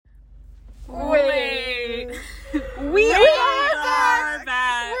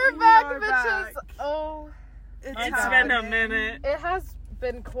It's been a minute. It has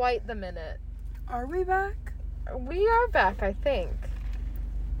been quite the minute. Are we back? We are back, I think.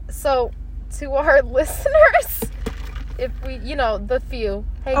 So, to our listeners, if we, the few.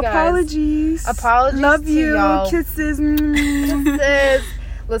 Hey, guys. Apologies. Love to you. y'all. Kisses. Kisses.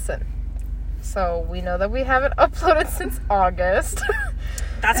 Listen. So, we know that we haven't uploaded since August.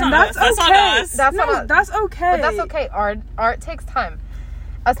 That's not us. That's not us. That's okay. But that's okay. Art takes time.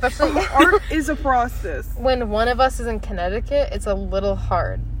 Especially art is a process. When one of us is in Connecticut, it's a little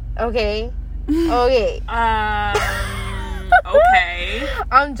hard. Okay. Okay. Okay.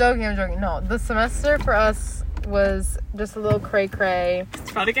 I'm joking. No, the semester for us was just a little cray-cray. It's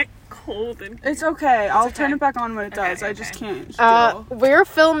about to get cold. It's okay. I'll turn it back on when it does. I just can't. We're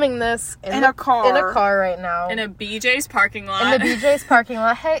filming this in a car. In a car right now. In a BJ's parking lot. In the BJ's parking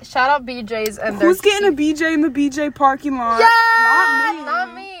lot. Hey, shout out BJ's. And who's getting a BJ in the BJ parking lot? Yeah!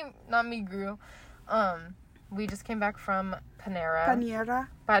 Not me, Gru. We just came back from Panera.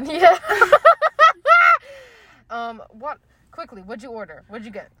 What? Quickly, what'd you order? What'd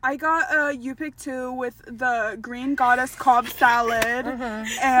you get? I got a You Pick 2 with the Green Goddess Cobb salad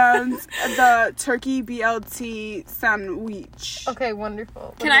and the turkey BLT sandwich. Okay,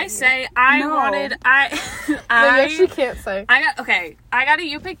 wonderful. Can I say I wanted you actually can't say. I got a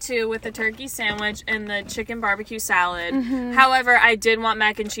You Pick 2 with the turkey sandwich and the chicken barbecue salad. However, I did want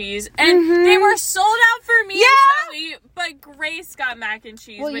mac and cheese, and they were sold out for me. Yeah. But Grace got mac and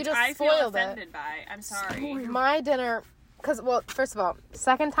cheese, which I feel offended by. I'm sorry. My dinner. Because, first of all,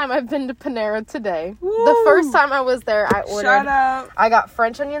 second time I've been to Panera today. Woo! The first time I was there, I ordered... Shout out. I got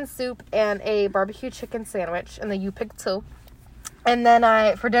French onion soup and a barbecue chicken sandwich in the You Pick 2. And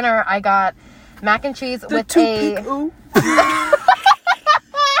then for dinner, I got mac and cheese with I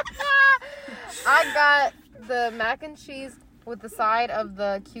got the mac and cheese with the side of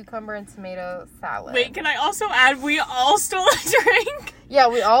the cucumber and tomato salad. Wait, can I also add we all stole a drink? Yeah,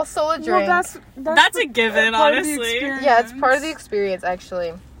 we all stole a drink. Well, that's a given, honestly. Yeah, it's part of the experience,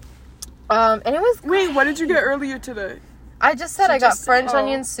 actually. Anyways. Wait, what did you get earlier today? I just said I got French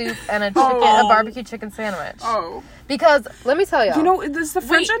onion soup and a barbecue chicken sandwich. Oh. Because, let me tell y'all. Is the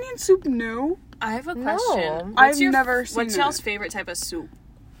French onion soup new? I have a question. No. I've never seen What's y'all's favorite type of soup?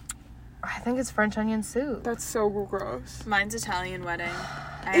 I think it's French onion soup. That's so gross. Mine's Italian wedding.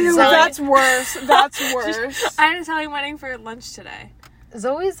 Ew, that's worse. That's worse. I had an Italian wedding for lunch today.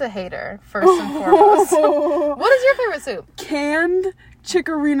 Zoe's a hater, first and foremost. What is your favorite soup? Canned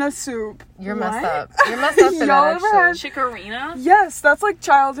chikorina soup. You're messed up. You're messed up for that, actually. Chikorina? Yes, that's like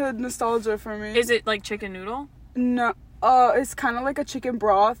childhood nostalgia for me. Is it like chicken noodle? No. It's kind of like a chicken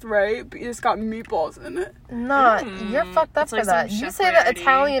broth, right? But it's got meatballs in it. You're fucked up for that. You say that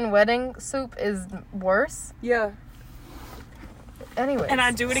Italian wedding soup is worse? Yeah. Anyway. And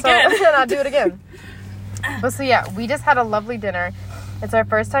I do it again. And I do it again. But so yeah, we just had a lovely dinner. It's our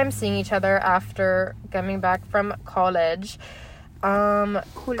first time seeing each other after coming back from college.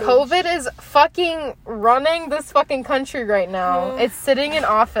 COVID is fucking running this fucking country right now. It's sitting in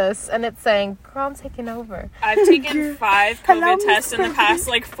office and it's saying, girl, I'm taking over. I've taken 5 COVID tests in the past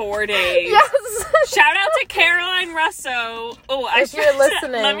 4 days. Yes. Shout out to Caroline Russo. Oh, if you're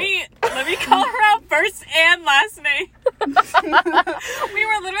listening, let me call her out first and last name. We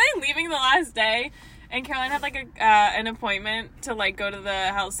were literally leaving the last day. And Caroline had an appointment to go to the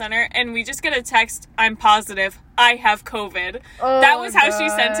health center, and we just get a text, I'm positive, I have COVID. That was how she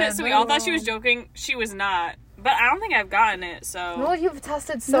sent it, so we all thought she was joking. She was not. But I don't think I've gotten it, so. Well, you've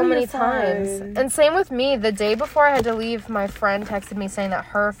tested so many times. And same with me. The day before I had to leave, my friend texted me saying that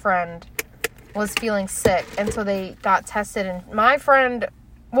her friend was feeling sick, and so they got tested. And my friend,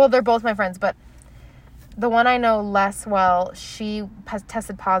 well, they're both my friends, but the one I know less well, she has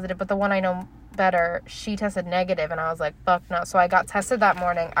tested positive, but the one I know better, she tested negative, and I was like, fuck no. So I got tested that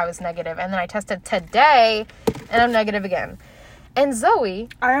morning, I was negative, and then I tested today and I'm negative again. And Zoe,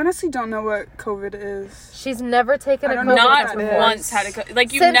 I honestly don't know what COVID is. She's never taken a COVID test before. Not once had a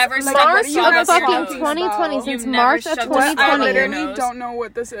COVID. You've since never March of fucking 2020. Since March of 2020. I literally don't know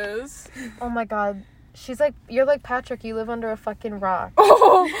what this is. Oh my god. She's like, you're like Patrick, you live under a fucking rock.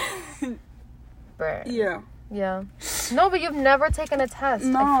 Oh. Yeah. Yeah. No, but you've never taken a test.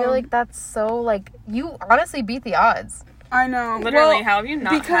 No. I feel like that's so, you honestly beat the odds. I know. Literally, how have you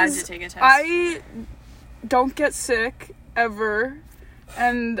not had to take a test? I don't get sick ever,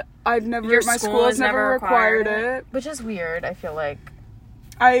 and my school has never required it. Which is weird, I feel like.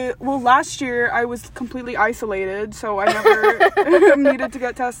 Last year I was completely isolated, so I never needed to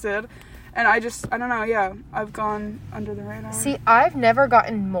get tested. And I don't know, yeah, I've gone under the radar. See, I've never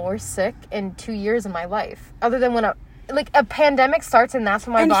gotten more sick in 2 years of my life. Other than like a pandemic starts and that's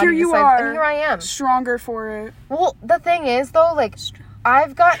when my And body here you decides. are. And here I am. Stronger for it. Well, the thing is though, like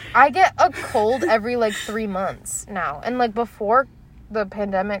I get a cold every like 3 months now. And like before the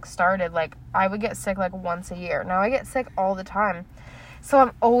pandemic started, like I would get sick like once a year. Now I get sick all the time. So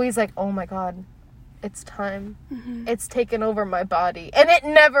I'm always like, oh my God, it's time. Mm-hmm. It's taken over my body. And it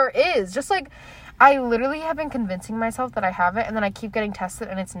never is. Just like, I literally have been convincing myself that I have it, and then I keep getting tested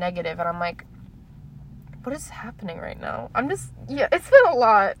and it's negative, and I'm like, what is happening right now? It's been a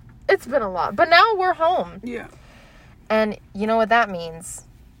lot. It's been a lot. But now we're home. Yeah. And you know what that means?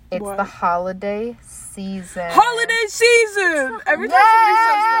 It's What? the holiday season. Holiday season! Every time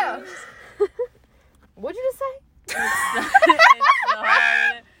Yeah! somebody says this. What'd you just say? It's the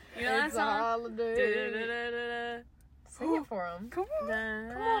holiday. You know that It's a song? holiday. Sing it for him. Come on.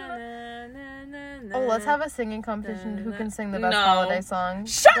 Oh, let's have a singing competition. Who can sing the best No. holiday song?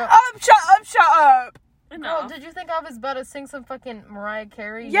 Shut up, shut up, shut up! No. Girl, did you think I was about to sing some fucking Mariah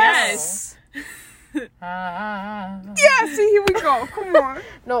Carey? Yes! Ah. Yeah, see, here we go. Come on.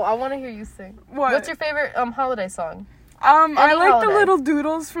 No, I want to hear you sing. What? What's your favorite holiday song? I Any like holiday. the Little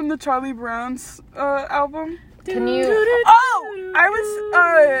Doodles from the Charlie Brown's album. Can you? Oh! I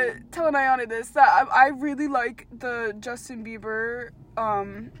was telling Ayana this, that I really like the Justin Bieber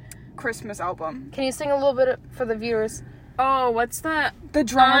Christmas album. Can you sing a little bit for the viewers? Oh, what's that? The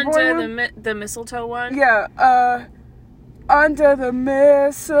drummer boy Under one? the mistletoe one? Yeah, under the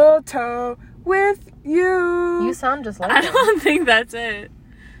mistletoe with you. You sound just like I him. don't think that's it.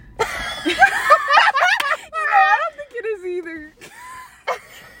 You know, I don't think it is either.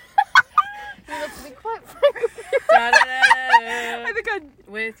 To be quite frank with you. Da-da-da-da. I think I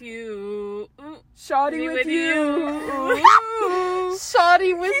With you. Ooh. shoddy with you. Ooh.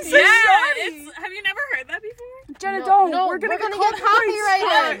 Shoddy with He you. said Yeah, shoddy. have you never heard that before? Jenna, No, don't. no, we're gonna get called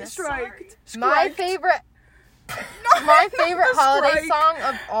copyrighted. Strike. My Strike. favorite No, My not favorite the holiday strike. song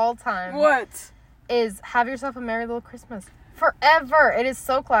of all time What? is Have Yourself a Merry Little Christmas. Forever. It is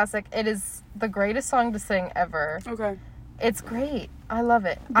so classic. It is the greatest song to sing ever. Okay. It's great. I love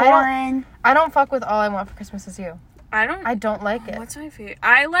it. Boring. I don't fuck with All I Want for Christmas Is You. I don't. I don't like it. What's my favorite?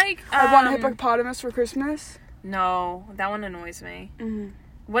 I like. I want a hippopotamus for Christmas. No, that one annoys me. Mm-hmm.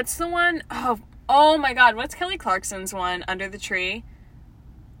 What's the one? Oh my God! What's Kelly Clarkson's one? Under the Tree.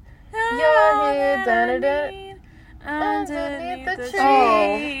 You're here, da-da-da. Underneath the tree.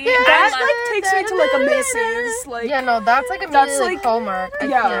 Oh. Yeah, That I like takes me to like a Macy's. Like Yeah, no, that's like That's immediately like- Hallmark. I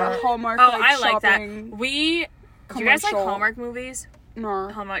yeah, can't. Hallmark. Oh, like, I like that. shopping Do you guys like commercial. Hallmark movies? No.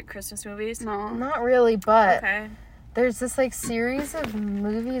 Hallmark Christmas movies? No. Not really, but Okay. there's this like series of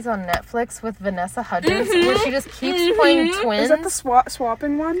movies on Netflix with Vanessa Hudgens where she just keeps playing twins. Is that the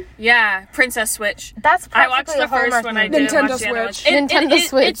swapping one? Yeah, Princess Switch. That's I watched practically the a Hallmark first one. I movie. didn't Nintendo watch the other Switch. one. Nintendo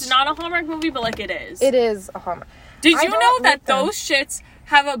Switch. It's not a Hallmark movie, but like it is. It is a Hallmark. Did I you don't know that like them. those shits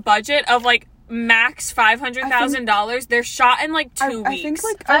have a budget of like max $500,000? They're shot in like 2 weeks. I think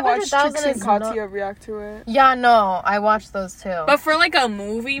like I watched 500,000 Trixie and is not- Katya react to it. Yeah, no, I watched those too. But for like a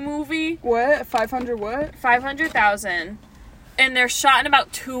movie, What? 500 what? 500,000, and they're shot in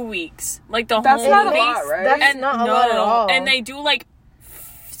about 2 weeks. Like the That's whole not a movie. lot, right? That's And not a lot at all. And they do like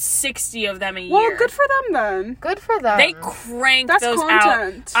 60 of them a year. Well, good for them then. Good for them. They crank That's those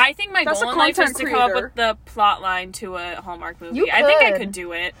content. out. I think my That's goal a in life is content to come up creator. with the plot line to a Hallmark movie. You I think I could. could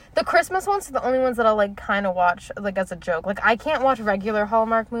do it. The Christmas ones are the only ones that I'll like kind of watch like as a joke. Like I can't watch regular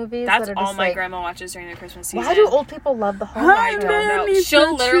Hallmark movies. That's that are all just, my like, grandma watches during the Christmas season. Why do old people love the Hallmark? I don't know. Underneath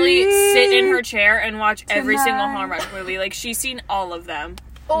She'll the literally tree sit in her chair and watch every single tonight. Hallmark movie. Like, she's seen all of them.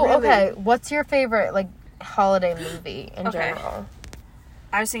 Oh, Really? okay. What's your favorite like holiday movie in Okay. general?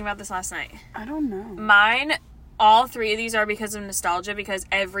 I was thinking about this last night. I don't know. Mine, all three of these are because of nostalgia, because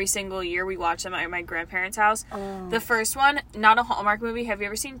every single year we watch them at my grandparents' house. Oh. The first one, not a Hallmark movie. Have you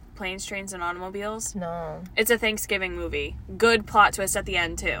ever seen Planes, Trains, and Automobiles? No, It's a Thanksgiving movie. Good plot twist at the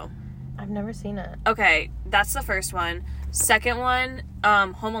end, too. I've never seen it. Okay, that's the first one. Second one,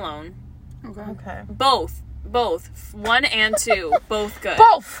 Home Alone. Okay. Okay. Both. 1 and 2. Both good.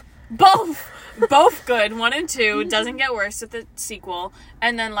 Both good. 1 and 2. Doesn't get worse with the sequel.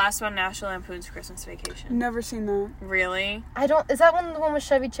 And then last one, National Lampoon's Christmas Vacation. Never seen that. Really? I don't. Is that the one with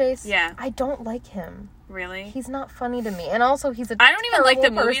Chevy Chase? Yeah. I don't like him. Really? He's not funny to me, and also he's a. I don't even like the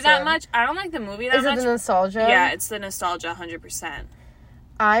terrible movie that person. much. I don't like the movie that Is much. it the nostalgia? Yeah, it's the nostalgia 100%.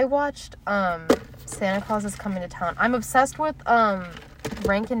 I watched Santa Claus is Coming to Town. I'm obsessed with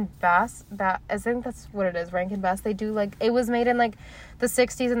Rankin Bass. I think that's what it is. Rankin Bass. They do like, it was made in like the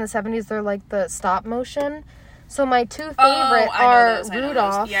 60s and the 70s. They're like the stop motion. So my two favorite I know are those, I know those.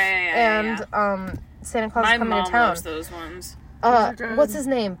 Rudolph Yeah, and Santa Claus My is Coming mom to Town. loves those ones. are good. What's his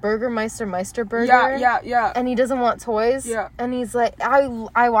name? Burgermeister Meisterburger. Yeah. And he doesn't want toys. Yeah. And he's like,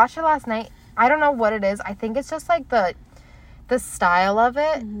 I watched it last night. I don't know what it is. I think it's just like the style of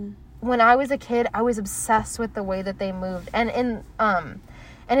it. Mm-hmm. When I was a kid, I was obsessed with the way that they moved. And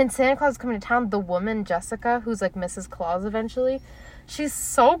in Santa Claus is Coming to Town, the woman Jessica, who's like Mrs. Claus eventually, she's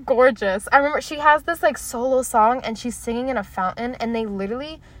so gorgeous. I remember she has this like solo song and she's singing in a fountain, and they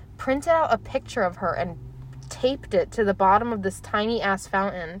literally printed out a picture of her and taped it to the bottom of this tiny ass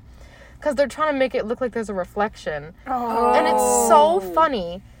fountain because they're trying to make it look like there's a reflection. Oh. And it's so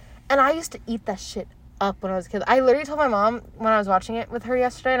funny. And I used to eat that shit up when I was a kid. I literally told my mom when I was watching it with her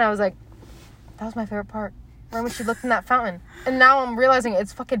yesterday, and I was like, that was my favorite part. Right when she looked in that fountain. And now I'm realizing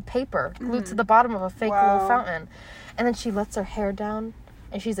it's fucking paper glued to the bottom of a fake little fountain. And then she lets her hair down,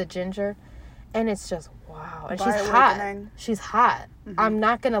 and she's a ginger, and it's just wow. And she's hot. She's hot. Mm-hmm. I'm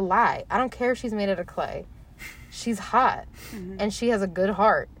not gonna lie. I don't care if she's made out of clay. She's hot, and she has a good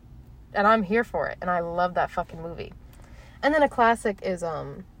heart, and I'm here for it. And I love that fucking movie. And then a classic is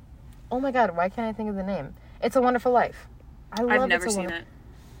oh my god, why can't I think of the name? It's a Wonderful Life. I've never seen it.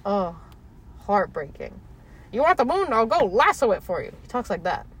 Oh, heartbreaking. You want the moon? I'll go lasso it for you. He talks like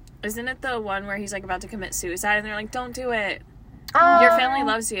that. Isn't it the one where he's like about to commit suicide and they're like, don't do it. Your family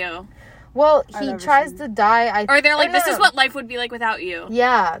loves you. Well, he tries to die. Or they're like, this is what life would be like without you.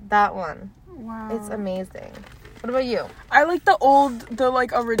 Yeah, that one. Wow. It's amazing. What about you? I like the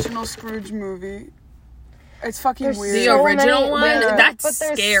original Scrooge movie. It's fucking weird. The original one? That's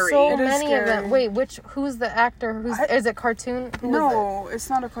scary. So It is many scary. of them. Wait, who's the actor? Is it cartoon? No,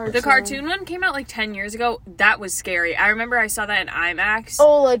 it's not a cartoon. The cartoon one came out like 10 years ago. That was scary. I remember I saw that in IMAX.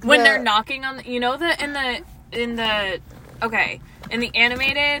 Oh, like when they're knocking on, in the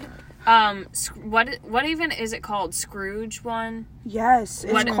animated, what even is it called? Scrooge one? Yes,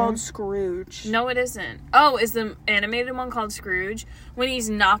 it's called Scrooge. No, it isn't. Oh, is the animated one called Scrooge? When he's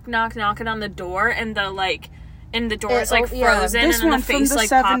knocking on the door and the door is like frozen and then the face like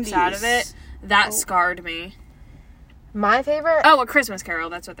 70s. pops out of it. That scarred me. My favorite? Oh, A Christmas Carol.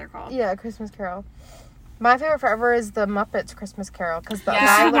 That's what they're called. Yeah, A Christmas Carol. My favorite forever is the Muppets Christmas Carol because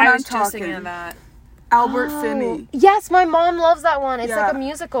I was just thinking of that. Albert Finney. Yes, my mom loves that one. It's like a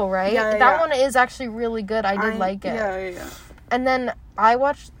musical, right? Yeah, that one is actually really good. I did like it. Yeah. And then I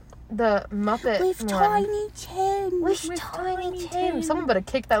watched the Muppet With one. Tiny Tim. With Tiny Tim. Someone better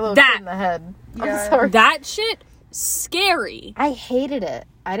kick that little kid in the head. Yeah. I'm sorry. That shit, scary. I hated it.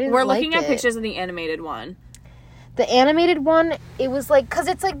 I didn't We're like looking at it. pictures of the animated one. The animated one, it was like, because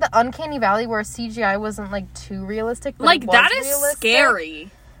it's like the Uncanny Valley where CGI wasn't like too realistic. But Like, it was that is realistic.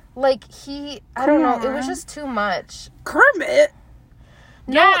 scary. Like, I don't know, it was just too much. Kermit.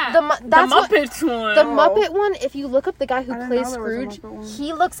 No, Yeah, that's the Muppets one. The Muppet one, if you look up the guy who I didn't plays know there was a Scrooge, Muppet one.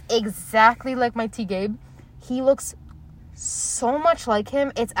 he looks exactly like my T. Gabe. He looks so much like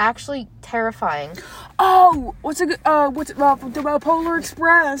him. It's actually terrifying. Oh, the Polar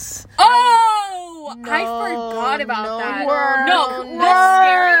Express. Oh! No, I forgot about no, that. word, No, no, that's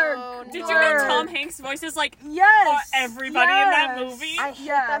scary. no, Did you know word. Tom Hanks' voice is like Yes. everybody in that movie? I hate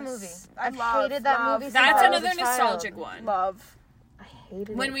that movie. I've hated that movie since That's I was another a child. nostalgic one. Love. I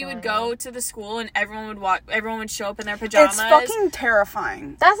hated When it we would growing go up. to the school and everyone would show up in their pajamas. It's fucking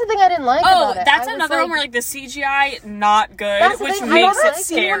terrifying. That's the thing I didn't like Oh, about it. that's I was another one where like the CGI not good, That's the which thing, I makes don't it like it.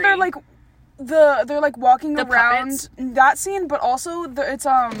 scary. When they're like they're like walking The around puppets? that scene, but also it's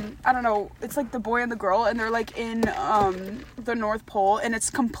I don't know, it's like the boy and the girl, and they're like in the North Pole, and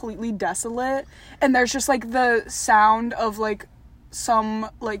it's completely desolate, and there's just like the sound of like some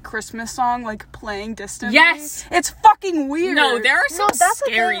like Christmas song like playing distantly. Yes! It's fucking weird. No, there are some that's the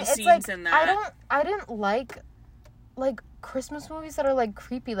scary thing. It's scenes like, in that. I didn't like Christmas movies that are like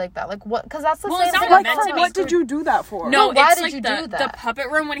creepy like that. Like what? Because that's the Well, same it's not thing. Like, meant for to be what did you do that for? No, why it's did like you the do that? puppet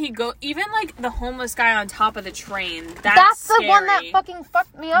room when he even like the homeless guy on top of the train. That's scary. the one that fucking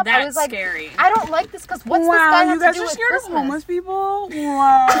fucked me up. That's I was like, scary. I don't like this because what's wow, this guy you have guys to do are with scared Christmas? of homeless people?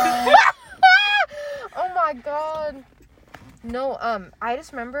 Wow. Oh my god. No, I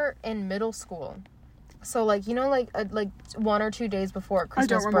just remember in middle school. So like like 1 or 2 days before I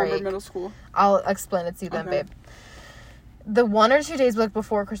Christmas don't remember break. middle school. I'll explain it to you then, Okay. babe. The 1 or 2 days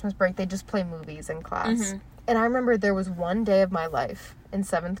before Christmas break, they just play movies in class. Mm-hmm. And I remember there was one day of my life in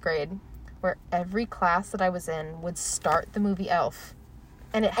 7th grade where every class that I was in would start the movie Elf.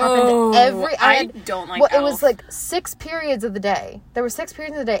 And it happened I don't like It Elf. was like 6 periods of the day. There were 6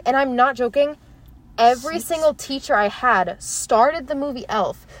 periods of the day. And I'm not joking. Every single teacher I had started the movie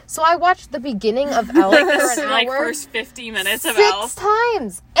Elf. So I watched the beginning of Elf for an like hour. first 50 minutes of 6 Elf.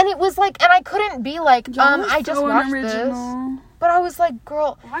 times. And it was like, and I couldn't be like, I just watched this. But I was like,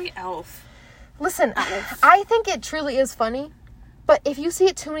 girl, Why Elf? listen, I think it truly is funny. But if you see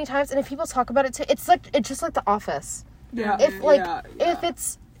it too many times, and if people talk about it too, it's just like The Office. Yeah.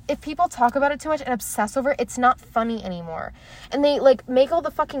 If people talk about it too much and obsess over it, it's not funny anymore. And they, like, make all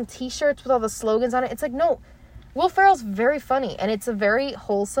the fucking t-shirts with all the slogans on it. It's like, no. Will Ferrell's very funny, and it's a very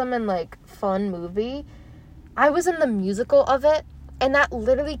wholesome and, like, fun movie. I was in the musical of it, and that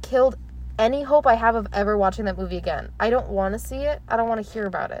literally killed any hope I have of ever watching that movie again. I don't want to see it. I don't want to hear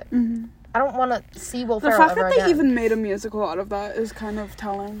about it. Mm-hmm. I don't want to see Will Ferrell ever again. ever The fact that they again. even made a musical out of that is kind of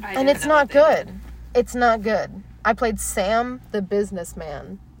telling. And it's not good. It's not good. I played Sam the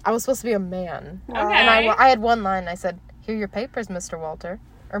businessman. I was supposed to be a man. Okay. And I had one line. I said, "Here are your papers, Mr. Walter."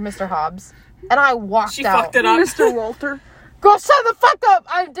 Or Mr. Hobbs. And I walked She out. fucked it up. Mr. Walter. Girl, shut the fuck up!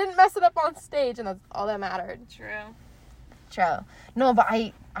 I didn't mess it up on stage, and that's all that mattered. True. No, but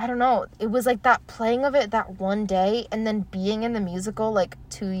I don't know. It was like that playing of it that one day, and then being in the musical, like,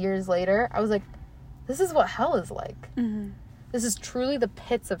 2 years later. I was like, this is what hell is like. Mm-hmm. This is truly the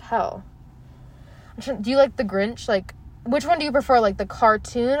pits of hell. Do you like The Grinch? Like, which one do you prefer, like the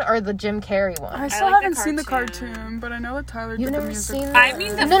cartoon or the Jim Carrey one? I still like the haven't seen the cartoon. cartoon, but I know that Tyler You've did the never music. seen I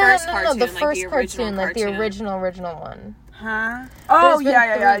mean the no, first the cartoon, first like the original cartoon, like the cartoon. original one. Huh? Oh, There's been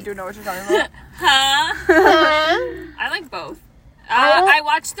yeah, I three. do know what you're talking about. I like both. I don't- I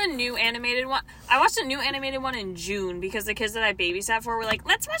watched the new animated one. I watched the new animated one in June because the kids that I babysat for were like,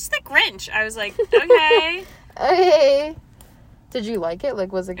 "Let's watch The Grinch." I was like, "Okay." Okay. Did you like it?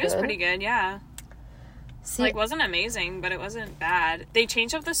 Like, was it good? It was pretty good, yeah. See, Like, wasn't amazing, but it wasn't bad. They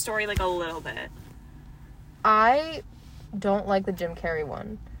changed up the story like a little bit. I don't like the Jim Carrey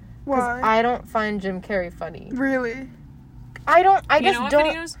one. 'Cause Why? I don't find Jim Carrey funny. Really? I just You know what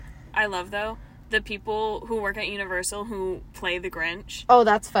don't. videos I love though? The people who work at Universal who play the Grinch. Oh,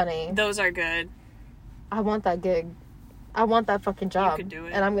 that's funny. Those are good. I want that gig. I want that fucking job. could do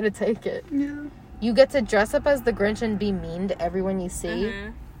it. And I'm gonna take it. Yeah. You get to dress up as the Grinch and be mean to everyone you see.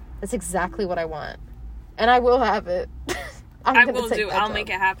 Mhm. That's exactly what I want. And I will have it. I will do. I'll make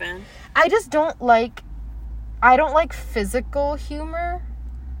it happen. I don't like physical humor.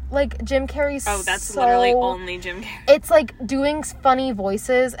 Like, Jim Carrey's Oh, that's so... literally only Jim Carrey. It's like doing funny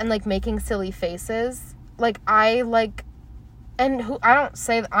voices and like making silly faces. Like, I like... And I don't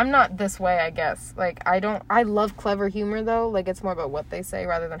say... I'm not this way, I guess. Like, I love clever humor, though. Like, it's more about what they say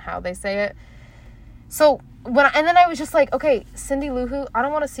rather than how they say it. So, and then I was just like, okay, Cindy Lou Who, I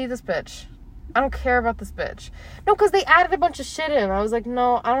don't want to see this bitch. I don't care about this bitch. No, because they added a bunch of shit in. I was like,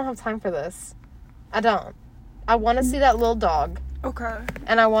 no, I don't have time for this. I don't. I want to see that little dog. Okay.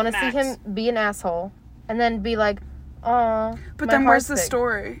 And I want to see Max. him be an asshole. And then be like, aw. But my then where's heart's the big."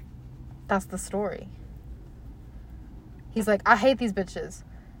 story? That's the story. He's like, I hate these bitches.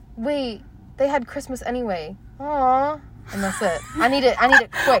 Wait, they had Christmas anyway. Aw. And that's it. I need it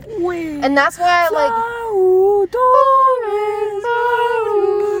quick. Wait. And that's why I like...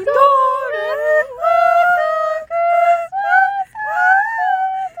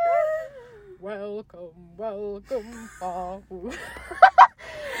 Welcome, Bahu.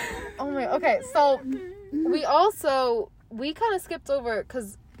 Oh my, okay, so we kind of skipped over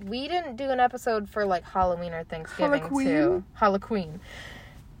because we didn't do an episode for like Halloween or Thanksgiving too. Halloween.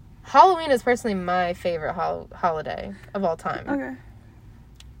 Halloween is personally my favorite holiday of all time. Okay.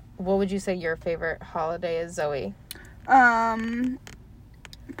 What would you say your favorite holiday is, Zoe?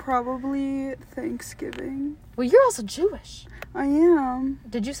 Probably Thanksgiving. Well, you're also Jewish. I am.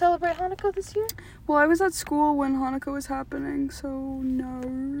 Did you celebrate Hanukkah this year? Well, I was at school when Hanukkah was happening, so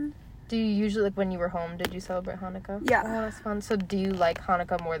no. Do you usually, like, when you were home, did you celebrate Hanukkah? Yeah. Oh, that's fun. So do you like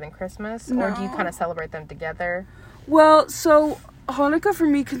Hanukkah more than Christmas? Or do you No. kind of celebrate them together? Well, so Hanukkah for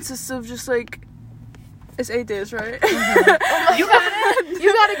me consists of just like, it's 8 days, right? You got it.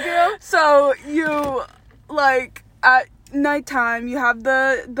 You got it, girl. So you like at nighttime you have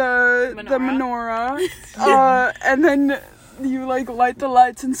the menorah, and then you like light the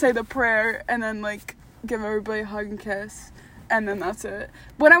lights and say the prayer, and then like give everybody a hug and kiss, and then that's it.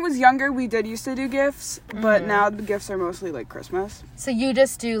 When I was younger, we used to do gifts, but now the gifts are mostly like Christmas. So you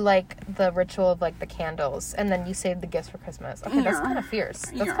just do like the ritual of like the candles, and then you save the gifts for Christmas. Okay, that's Yeah. kind of fierce.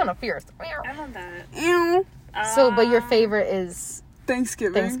 That's Yeah. kind of fierce. I love that. Ew. So, but your favorite is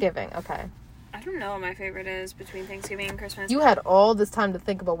Thanksgiving. Thanksgiving. Okay. I don't know what my favorite is between Thanksgiving and Christmas. You had all this time to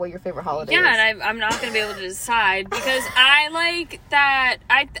think about what your favorite holiday is. Yeah, and I'm not going to be able to decide because I like that.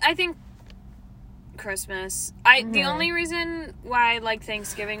 I think Christmas. The only reason why I like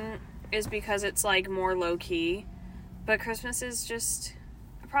Thanksgiving is because it's like more low key, but Christmas is just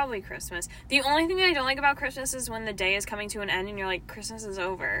probably Christmas. The only thing I don't like about Christmas is when the day is coming to an end and you're like, Christmas is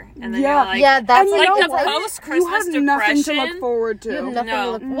over, and then Yeah. you're like, yeah, that's And you like know the what? post-Christmas You have nothing to depression. look forward You have to. nothing No.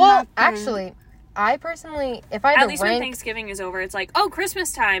 to look. Well, Nothing. actually, I personally, if I had At to least when rank... Thanksgiving is over, it's like, oh,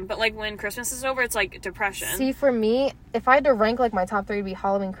 Christmas time. But, like, when Christmas is over, it's, like, depression. See, for me, if I had to rank, like, my top 3 would be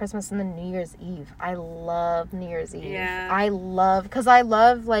Halloween, Christmas, and then New Year's Eve. I love New Year's Eve. Yeah. Because I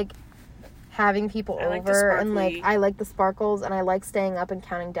love, like, having people I like the over. And, like, sparkly. I like the sparkles, and I like staying up and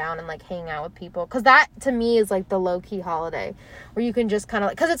counting down and, like, hanging out with people. Because that, to me, is, like, the low-key holiday. Where you can just kind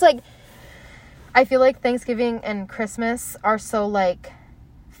of, like... Because it's, like... I feel like Thanksgiving and Christmas are so, like...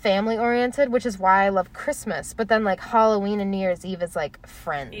 family oriented, which is why I love Christmas, but then like Halloween and New Year's Eve is like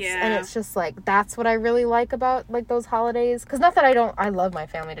friends, and it's just like that's what I really like about like those holidays. Because not that I love my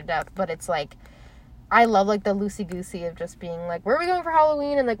family to death, but it's like I love like the loosey goosey of just being like, where are we going for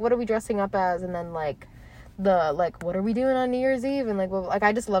Halloween, and like what are we dressing up as, and then like the like what are we doing on New Year's Eve, and like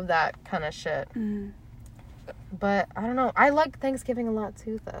I just love that kind of shit. But I don't know, I like Thanksgiving a lot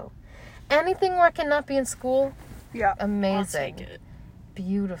too though. Anything where I cannot be in school, amazing. I'll take it.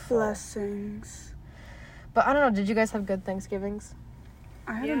 Beautiful. Blessings. But I don't know, did you guys have good Thanksgivings?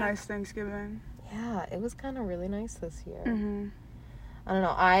 I had a nice Thanksgiving. Yeah, it was kind of really nice this year. Mm-hmm. I don't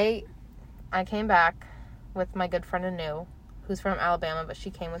know, I came back with my good friend Anu, who's from Alabama, but she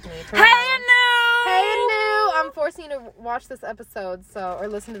came with me to Hey, Anu! Hey, Anu! I'm forcing you to watch this episode, or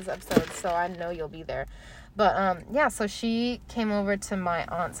listen to this episode, so I know you'll be there. But, yeah, so she came over to my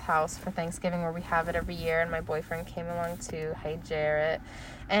aunt's house for Thanksgiving, where we have it every year, and my boyfriend came along too. Hey, Jarrett.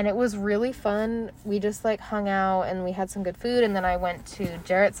 And it was really fun. We just, like, hung out, and we had some good food, and then I went to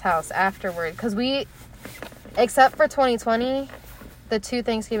Jarrett's house afterward, because except for 2020, the 2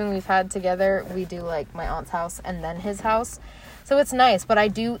 Thanksgiving we've had together, we do, like, my aunt's house and then his house. So it's nice, but I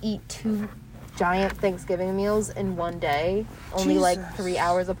do eat 2 giant Thanksgiving meals in one day, only, like, 3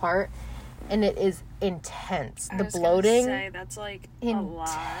 hours apart. And it is intense. The bloating, that's like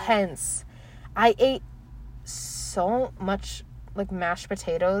intense. I ate so much like mashed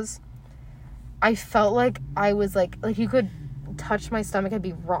potatoes. I felt like I was like you could touch my stomach and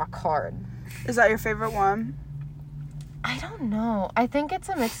be rock hard. Is that your favorite one? I don't know. I think it's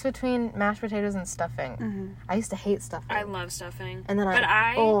a mix between mashed potatoes and stuffing. Mm-hmm. I used to hate stuffing. I love stuffing. And then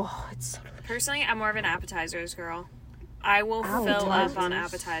it's so delicious. Personally, I'm more of an appetizers girl. I will fill up on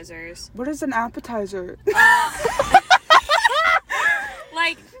appetizers. What is an appetizer?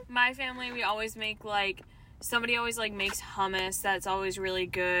 Like, my family, we always make, like, somebody always, like, makes hummus that's always really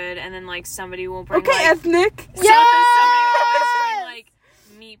good, and then, like, somebody will bring, like... ethnic! Somebody will always bring, like,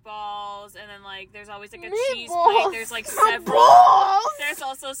 meatballs, and then, like, there's always, like, a cheese plate. There's, like, several... There's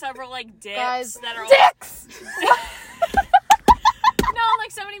also several, like, dips that are... Dicks! No,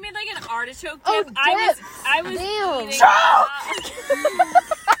 like, somebody made, like, an artichoke dip. Oh, I was damn. eating...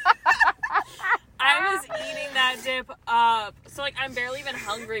 I was eating that dip up. So, like, I'm barely even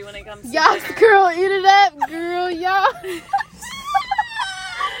hungry when it comes to dinner. Girl, eat it up, girl, yeah.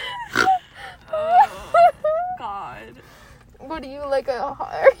 Oh, God. What are you, like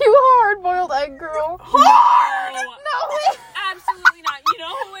are you a hard-boiled egg girl? Hard! No. Absolutely not. You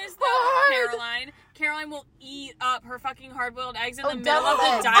know who is, though? Hard. Caroline. Caroline will eat up her fucking hard-boiled eggs in the middle devil of the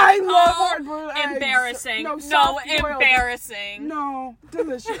eggs. dining hall. I love hard-boiled eggs. Embarrassing. No, No, soft-boiled. embarrassing. No,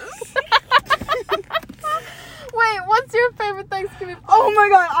 delicious. Wait, what's your favorite Thanksgiving food? Oh my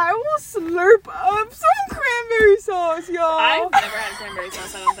god, I will slurp up some cranberry sauce, y'all. I've never had cranberry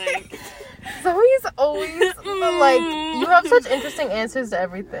sauce, I don't think. Zoe's always, like, you have such interesting answers to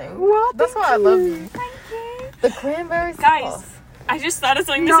everything. Well, That's why I love you. The cranberry sauce. Guys, I just thought of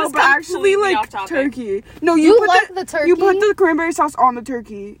something. This No, is but actually, completely like, off topic. turkey. No, You put like the turkey? You put the cranberry sauce on the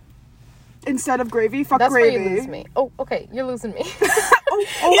turkey instead of gravy. Fuck That's gravy. where you lose me. Oh, okay, you're losing me.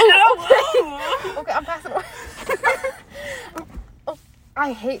 Oh, Okay, I'm passing away.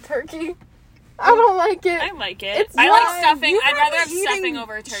 I hate turkey. I don't like it. I like it. It's I like fine. stuffing. You I'd rather have eating stuffing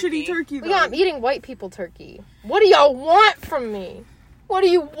over turkey. Shitty turkey, though. Yeah, I'm eating white people turkey. What do y'all want from me? What do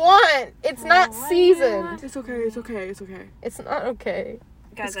you want? It's not seasoned. It's okay, it's okay, it's okay. It's not okay.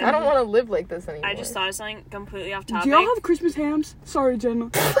 Guys, I don't want to live like this anymore. I just thought of something completely off topic. Do y'all have Christmas hams? Sorry, Jenna.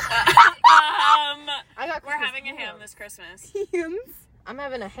 I got We're Christmas having a ham ham. this Christmas. Hams? I'm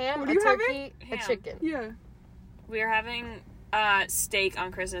having a ham, What a are you turkey, having? a chicken. Yeah. We are having steak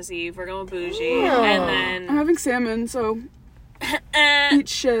on Christmas Eve. We're going bougie. Damn. And I'm then... having salmon, so eat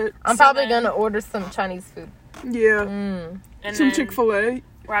shit. I'm So probably then- gonna order some Chinese food. Yeah. and Some then Chick-fil-A.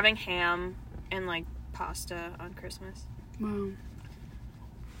 we're having ham and, like, pasta on Christmas. Wow.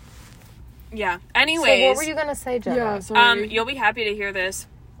 Yeah. So Anyways. what were you gonna say, Jenna? Yeah, sorry. You'll be happy to hear this.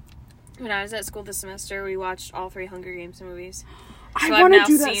 When I was at school this semester, we watched all 3 Hunger Games movies. I so I've want to now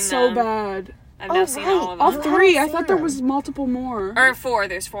do that seen so them. bad. I've now seen all of All them. haven't 3. I seen thought there them. was multiple more. Or 4.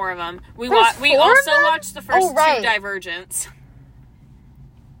 There's 4 of them. We There's we 4 of also them? watched the first Oh, right. 2 Divergents.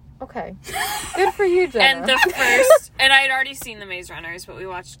 Okay. Good for you, Jenna. And the first, and I had already seen the Maze Runners, but we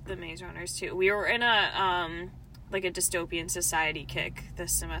watched the Maze Runners too. We were in a like a dystopian society kick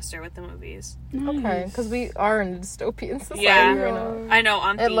this semester with the movies. Okay, because we are in a dystopian society Yeah. right now. I know,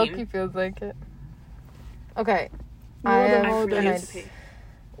 on It theme. low-key feels like it. Okay. What I are the have I holidays? really an have to idea. pee.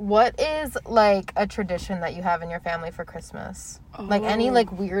 What is, like, a tradition that you have in your family for Christmas? Like, any, Oh.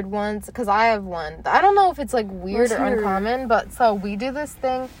 like, weird ones? Because I have one. I don't know if it's, like, weird Let's or hear it. uncommon, but so we do this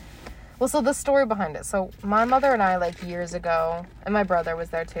thing. Well, so the story behind it. So my mother and I, like, years ago, and my brother was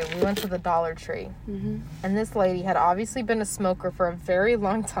there, too. We went to the Dollar Tree. Mm-hmm. And this lady had obviously been a smoker for a very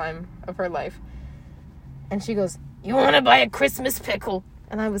long time of her life. And she goes, "You want to buy a Christmas pickle?"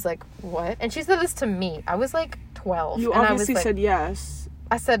 And I was like, "What?" And she said this to me. I was, like, 12. You and obviously I was like, said yes.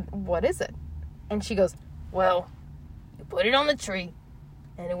 I said, "What is it?" And she goes, "Well, you put it on the tree,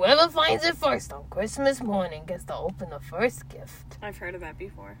 and whoever finds it first on Christmas morning gets to open the first gift." I've heard of that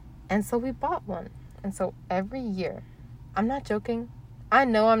before. And so we bought one. And so every year, I'm not joking, I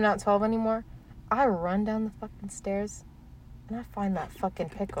know I'm not 12 anymore, I run down the fucking stairs, and I find that fucking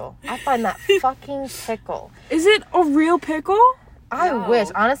pickle. I find that fucking pickle. Is it a real pickle? I No. wish.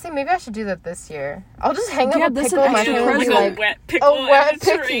 Honestly, maybe I should do that this year. I'll just hang Yeah, up a that's pickle an in my extra hand and be present. like, wet pickle a wet in the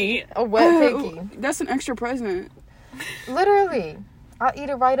tree. picky. A wet picky. That's an extra present. Literally. I'll eat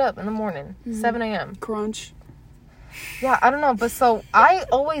it right up in the morning. 7 a.m. Crunch. Yeah, I don't know. But so, I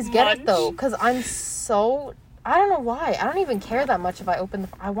always get it, Munch. though. Because I'm so... I don't know why. I don't even care that much if I open the...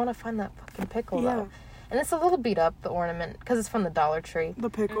 I want to find that fucking pickle, Yeah. though. And it's a little beat up, the ornament. Because it's from the Dollar Tree. The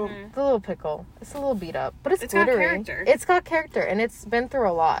pickle. Mhm. The little pickle. It's a little beat up. But it's It's got glittery. character. It's got character. And it's been through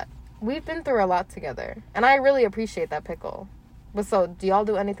a lot. We've been through a lot together. And I really appreciate that pickle. But so, do y'all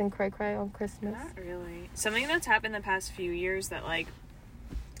do anything cray-cray on Christmas? Not really. Something that's happened the past few years that, like,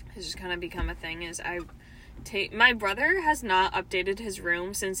 has just kind of become a thing is my brother has not updated his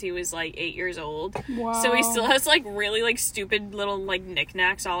room since he was, like, 8 years old. Wow. So he still has, like, really, like, stupid little, like,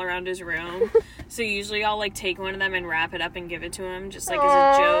 knickknacks all around his room. So usually I'll, like, take one of them and wrap it up and give it to him just, like, as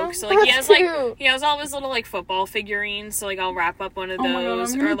Aw, a joke. So, like, he has, that's like, cute. he has all his little, like, football figurines. So, like, I'll wrap up one of Oh my god,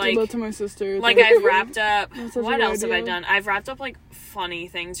 those. I'm gonna Or, give that like, to my sister. like Thank I've you. wrapped up. That's such a What good else have I idea. done? I've wrapped up, like, funny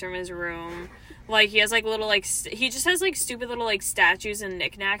things from his room. Like, he has, like, little, like, he just has, like, stupid little, like, statues and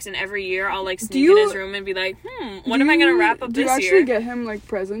knickknacks, and every year I'll, like, sneak you- in his room and be like, what am I gonna wrap up Do you this actually year? get him, like,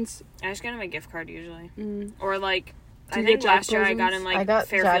 presents? I just get him a gift card, usually. Mm. Or, like, Do I you think get Jack last year I got him, presents? like, I got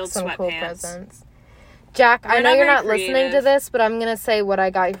Fairfield Jack some sweatpants. cool presents. Jack, I We're know not you're very not listening to creative. this, but I'm going to say what I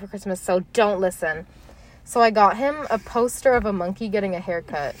got you for Christmas, so don't listen. So I got him a poster of a monkey getting a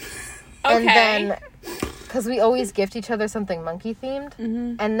haircut. Okay. And then, because we always gift each other something monkey themed.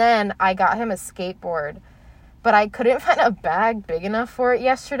 Mm-hmm. And then I got him a skateboard. But I couldn't find a bag big enough for it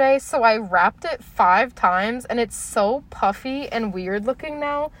yesterday, so I wrapped it 5 times, and it's so puffy and weird looking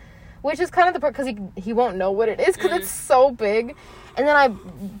now. Which is kind of the part, because he won't know what it is, because it's so big. And then I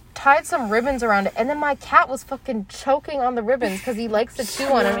tied some ribbons around it, and then my cat was fucking choking on the ribbons, because he likes to chew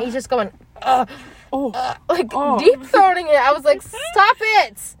on them, and he's just going, Oh. deep throating it. I was like, stop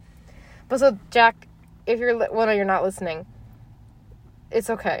it! But so, Jack, if you're, you're not listening, it's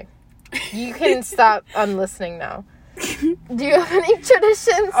okay. You can stop unlistening now. Do you have any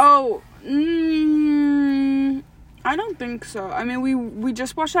traditions? Oh. I don't think so. I mean, we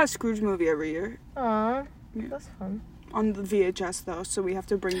just watch that Scrooge movie every year. Aw, Yeah. that's fun. On the VHS, though, so we have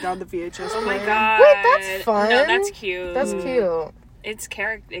to bring down the VHS Oh my player. god. Wait, that's fun. No, that's cute. That's cute. It's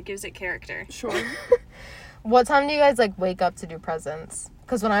character. It gives it character. Sure. What time do you guys, like, wake up to do presents?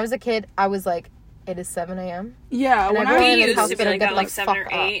 Because when I was a kid, I was like, it is 7 a.m. Yeah, And when everyone We in I his used house to be better like get that, the like 7 or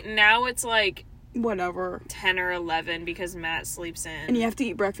fuck up. 8. Now it's like whatever. 10 or 11 because Matt sleeps in. And you have to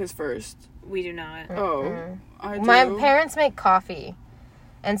eat breakfast first. We do not. Oh, I do. My parents make coffee.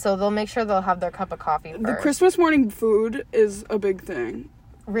 And so they'll make sure they'll have their cup of coffee first. The Christmas morning food is a big thing.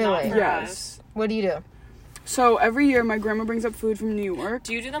 Really? Not for Yes. us. What do you do? So every year, my grandma brings up food from New York.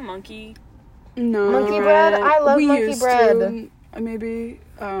 Do you do the monkey? No. Monkey bread? I love we monkey used bread. To, maybe.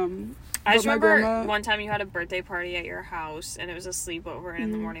 I But just my remember grandma- one time you had a birthday party at your house and it was a sleepover and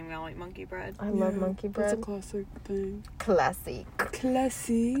in the morning we all ate monkey bread. I love Yeah, monkey bread. That's a classic thing. Classic.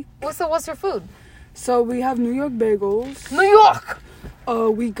 Classic. Well, so what's your food? So we have New York bagels. New York!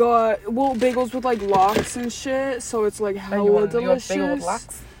 We got bagels with like lox and shit. So it's like You hella want a New York delicious. bagel with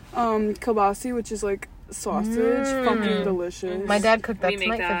lox? Kielbasi, which is like sausage, fucking delicious. My dad cooked that We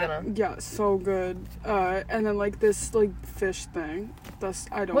make tonight for that. dinner. Yeah, so good. And then like this like fish thing.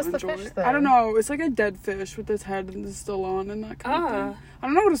 I don't What's the enjoy. fish I don't thing? know. It's like a dead fish with its head and still on and that kind of thing. I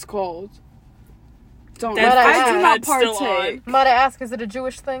don't know what it's called. Don't. Dead fish I do with not head still partake. Might I ask, is it a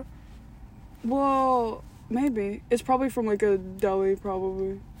Jewish thing? Well, maybe it's probably from like a deli,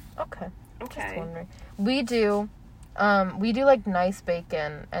 probably. Okay. Just Okay. wondering. We do like nice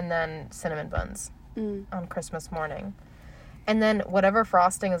bacon and then cinnamon buns on Christmas morning. And then whatever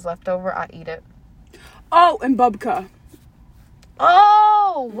frosting is left over, I eat it. Oh, and Bubka.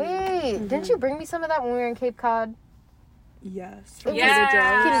 Oh, wait. Didn't you bring me some of that when we were in Cape Cod? Yes. It was Yeah.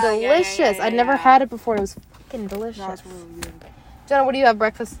 fucking delicious. I'd never had it before. It was fucking delicious. That's really good. Jenna, what do you have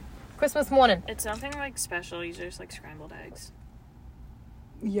breakfast Christmas morning? It's nothing like special. Usually just like scrambled eggs.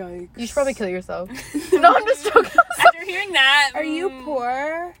 Yikes. You should probably kill yourself. No, I'm just joking. After hearing that, Are you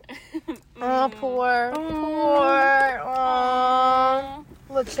poor? Oh, poor. Oh,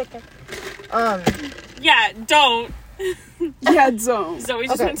 little chicken. Yeah, don't. Yeah, don't. Zoe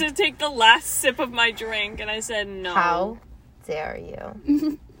just Okay. went to take the last sip of my drink, and I said no. How dare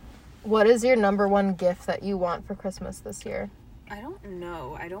you? What is your number one gift that you want for Christmas this year? I don't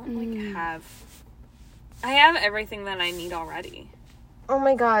know. I don't like have. I have everything that I need already. Oh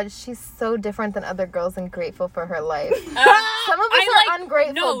my god, she's so different than other girls and grateful for her life. Some of us I are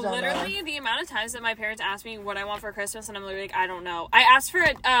ungrateful, No, Jenna. literally, the amount of times that my parents ask me what I want for Christmas, and I'm literally like, I don't know. I asked for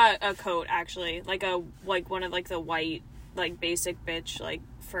a coat, actually, like one of like the white, like basic bitch, like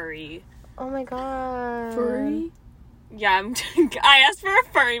furry. Oh my god. Furry? Yeah, I asked for a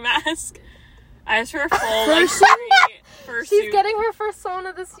furry mask. I asked for a full like furry She's fursuit. getting her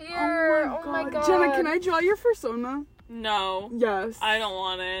fursona this year. Oh my god. Jenna, can I draw your fursona? No, Yes. I don't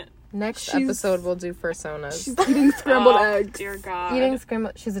want it. Next She's- episode we'll do fursonas. She's eating scrambled Oh, eggs. Dear God. Eating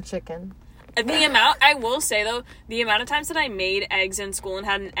scrambled. She's a chicken. The amount, I will say though, the amount of times that I made eggs in school and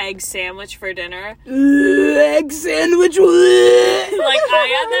had an egg sandwich for dinner, Egg sandwich. like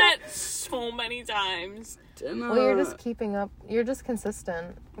I had that so many times. Jenna. Well, you're just keeping up. You're just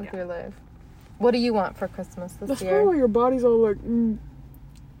consistent with your life. What do you want for Christmas this That's year? probably why your body's all like.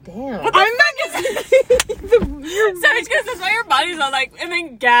 Damn. I'm not Sorry, because that's why your body's all like, and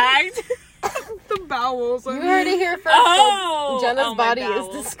then gagged. the bowels. You heard it here first. Oh, Jenna's oh, my body is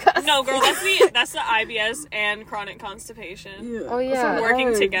bowels. disgusting. No, girl, that's the IBS and chronic constipation. Yeah. Oh, yeah. Some Working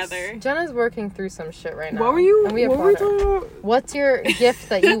eggs. together. Jenna's working through some shit right now. What were you? And we What were we applaud her. talking about? What's your gift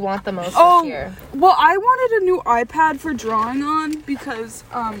that you want the most Oh. this year? Well, I wanted a new iPad for drawing on because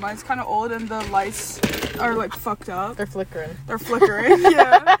mine's kind of old and the lights are like fucked up. They're flickering. They're flickering.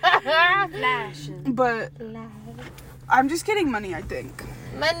 Yeah. Flashing. But I'm just getting money, I think.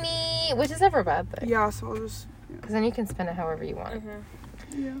 Money, which is never a bad thing. Yeah, so I'll just. Because then you can spend it however you want.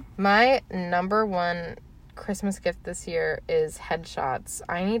 Yeah. My number one Christmas gift this year is headshots.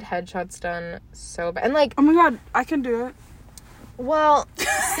 I need headshots done so bad. And like, Oh my god, I can do it. well, see,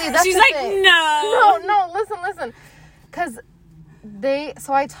 that's She's the like, thing. no. No, listen. Because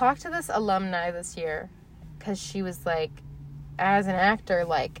so I talked to this alumni this year because she was like, as an actor,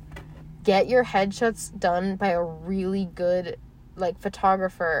 like, get your headshots done by a really good, like,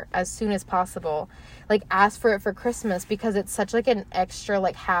 photographer as soon as possible. Like, ask for it for Christmas because it's such, like, an extra,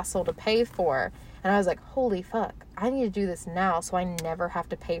 like, hassle to pay for. And I was like, holy fuck, I need to do this now so I never have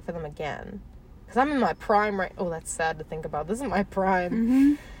to pay for them again. Because I'm in my prime right... Oh, that's sad to think about. This is my prime.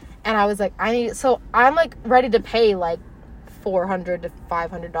 Mm-hmm. And I was like, so I'm, like, ready to pay, like, $400 to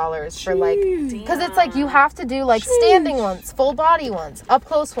 $500 for, like... Because it's like, you have to do, like, standing ones, full body ones, up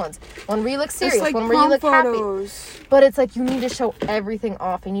close ones, one where you look serious, It's like one where you look happy. photos. But it's like, you need to show everything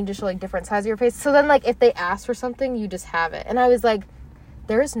off. You need to show, like, different sides of your face. So then, like, if they ask for something, you just have it. And I was like,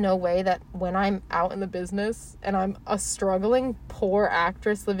 there is no way that when I'm out in the business and I'm a struggling poor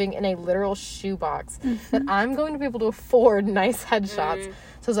actress living in a literal shoebox that I'm going to be able to afford nice headshots. So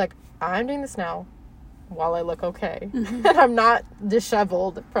I was like, I'm doing this now while I look okay. And I'm not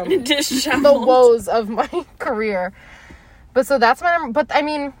disheveled from the Disheveled. woes of my career. But so that's my number. But I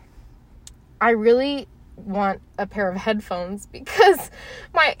mean, I really want a pair of headphones because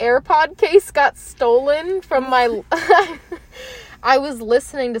my AirPod case got stolen from my... I was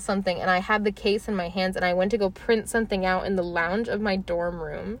listening to something and I had the case in my hands and I went to go print something out in the lounge of my dorm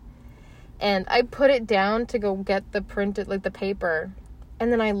room. And I put it down to go get the printed, like, the paper.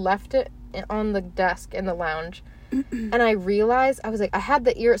 And then I left it on the desk in the lounge. And I realized, I was like, I had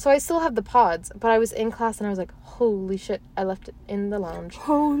the ear, so I still have the pods, but I was in class and I was like, holy shit, I left it in the lounge.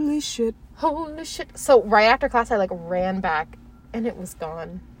 Holy shit. Holy shit. So right after class, I, like, ran back and it was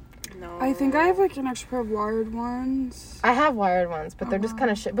gone. No. I think I have like an extra pair of wired ones. I have wired ones, but they're just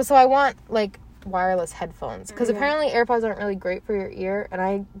kind of shit. But so I want, like, wireless headphones. Because apparently AirPods aren't really great for your ear. And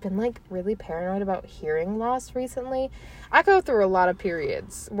I've been, like, really paranoid about hearing loss recently. I go through a lot of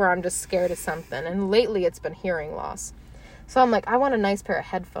periods where I'm just scared of something. And lately it's been hearing loss. So I'm like, I want a nice pair of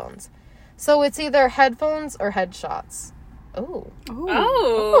headphones. So it's either headphones or headshots. Ooh.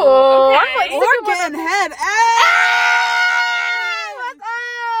 Oh. I'm like, Okay. We're getting head.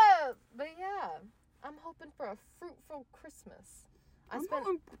 on Christmas. I'm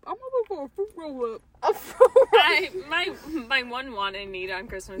hoping for a fruit roll up. A fruit roll. My one want and need on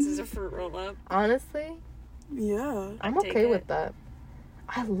Christmas is a fruit roll up. Honestly, Yeah. I'm Take okay it. with that.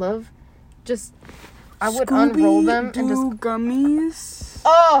 I love just. I would Scooby unroll them and Doo just. gummies.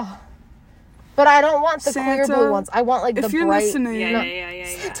 Oh. But I don't want the clear Santa, blue ones. I want like the if you're bright. listening, Yeah.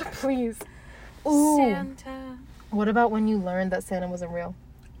 Santa, please. Ooh. Santa. What about when you learned that Santa wasn't real?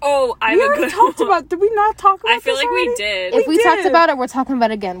 Oh, I we have a already good talked one. about. Did we not talk about? I feel this like we already? did. If we talked did. about it, we're talking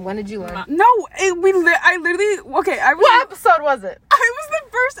about it again. When did you learn? No, I literally. Okay, I was. What episode was it? I was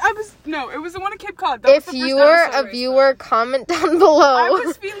the first episode. No, it was the one at Cape Cod. That was If the first you are episode. a viewer, comment down below. I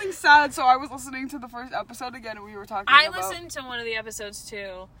was feeling sad, so I was listening to the first episode again, and we were talking. I about... listened to one of the episodes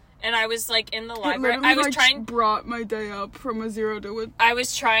too, and I was like in the It library. literally, I was like, trying. brought my day up from a 0 to a I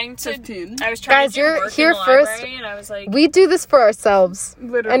was trying to. 15. I was trying Guys, to do you're work here in the first. library, and I was like, We do this for ourselves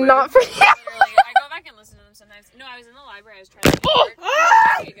Literally. and not for you. literally, I go back and listen to them sometimes. No, I was in the library. I was trying to do work.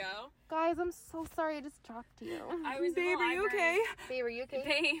 There you go. Guys, I'm so sorry I just dropped you. I was in Babe, the are you library. okay? Babe, are you okay?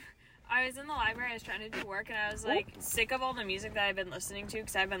 Babe, I was in the library. I was trying to do work, and I was like sick of all the music that I've been listening to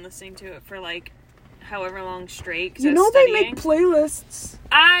because I've been listening to it for like however long straight. 'Cause I You was know they studying. make playlists.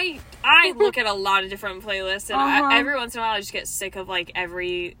 I look at a lot of different playlists, and Uh-huh. every once in a while I just get sick of like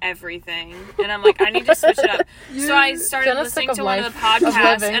everything, and I'm like, I need to switch it up. So I started Jenna's sick listening of to one of life, the of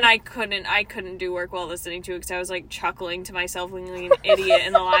podcasts, living. and I couldn't do work while listening to it because I was like chuckling to myself, like an idiot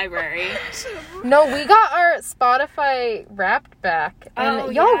in the library. No, we got our Spotify Wrapped back, and Oh,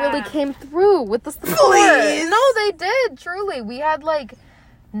 y'all yeah. really came through with the support. Please. No, they did. Truly, we had like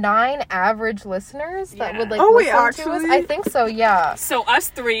 9 average listeners that Yeah. would like Oh, wait, listen to us. actually? I think so. Yeah. So us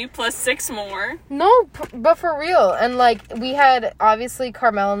 3 plus 6 more. No, but for real. And like we had obviously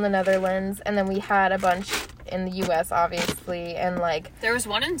Carmel in the Netherlands, and then we had a bunch in the U.S. obviously, and like There was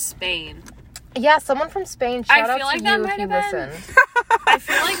one in Spain. yeah, someone from Spain. I Shout out feel to like that you if might you have been- listened. I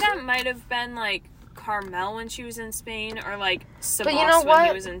feel like that might have been like Carmel when she was in Spain, or like Sabas But you know when what?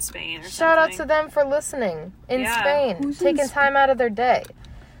 he was in Spain, or Shout out something. to them for listening in Yeah. Spain, Who's in taking Spain? time out of their day.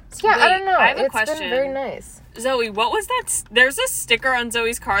 So yeah, I Wait, don't know. I have a It's question. been very nice. Zoe, what was that? There's a sticker on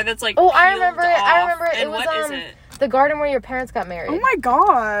Zoe's car that's like. Oh, I peeled remember it. off, I remember it. And It was what is it? the garden where your parents got married. Oh my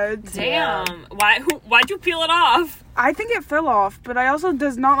god. Yeah. Damn. Why'd you peel it off? I think it fell off, but I also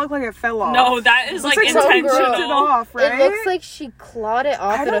does not look like it fell off. No, that is like, Looks so she gross. ripped it intentional. off, right? It looks like she clawed it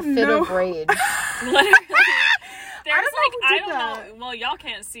off I in a don't fit know. of rage. Literally. There's don't know who I did don't that. know. Well, y'all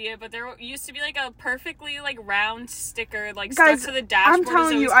can't see it, but there used to be like a perfectly like round sticker like Guys, stuck to the dashboard I'm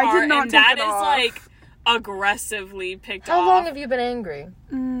telling of you, Zoe's I car, did not and take that it is off. like aggressively picked How off. long have you been angry?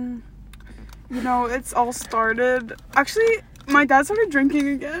 You know, it's all started. Actually, my dad started drinking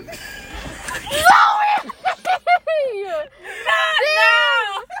again. No!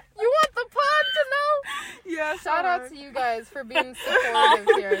 No! You want the pod to know? Yeah, Shout out sorry. to you guys for being supportive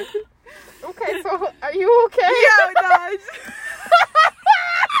here. Okay, so are you okay? Yeah, no,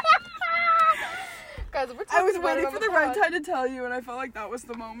 Guys, we're I talking was about waiting it on for the right pod. time to tell you, and I felt like that was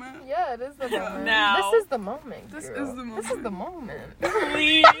the moment. Yeah, it is the moment. Now. This is the moment. This girl. is the This is the moment.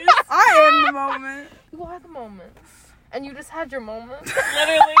 Please. I am the moment. You are the moment. And you just had your moment.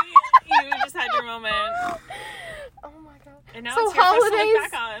 Literally, you just had your moment. Oh my god. And now So it's your first to holidays-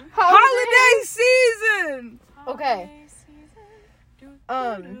 look back on. Holiday season! Okay.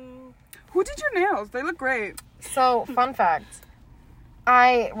 Who did your nails? They look great. So, fun fact.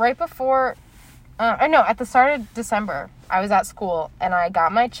 Right before, I know, at the start of December, I was at school and I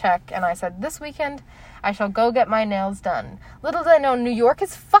got my check and I said, this weekend I shall go get my nails done. Little did I know, New York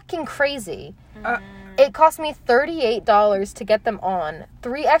is fucking crazy. It cost me $38 to get them on,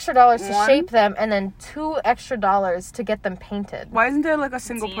 $3 extra to One? shape them, and then $2 extra to get them painted. Why isn't there like a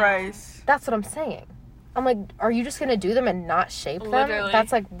single Damn. price? That's what I'm saying. I'm like, are you just gonna do them and not shape them? Literally.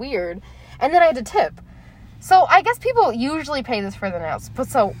 That's like weird. And then I had to tip. So I guess people usually pay this for the nails. But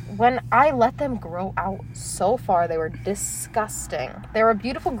so when I let them grow out so far, they were disgusting. They were a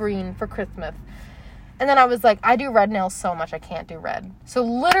beautiful green for Christmas. And then I was like, I do red nails so much I can't do red. So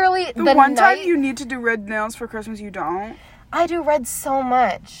literally The one night time you need to do red nails for Christmas, you don't. I do red so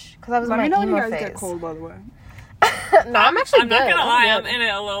much because I was Let in me my know when you emo guys phase. get cold, by the way. No, I'm actually I'm not good. gonna lie, I'm good. in it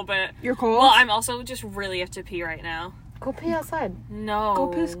a little bit. You're cold? Well, I'm also just really have to pee right now. Go pee outside. No. Go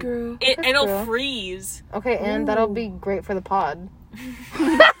piss, girl. piss, It'll girl. freeze. Okay, and that'll be great for the pod.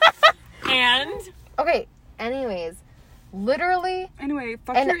 And Okay, anyways, literally Anyway,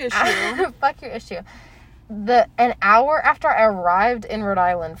 fuck your issue. fuck your issue. An hour after I arrived in Rhode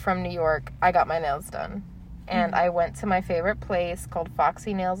Island from New York, I got my nails done. And I went to my favorite place called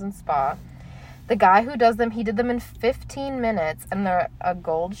Foxy Nails and Spa. The guy who does them, he did them in 15 minutes, and they're a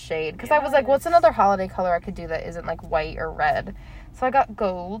gold shade. Because I was like, what's another holiday color I could do that isn't, like, white or red? So I got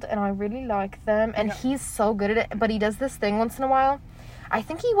gold, and I really like them. And he's so good at it, but he does this thing once in a while. I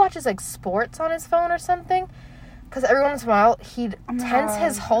think he watches, like, sports on his phone or something. Because every once in a while, he'd tense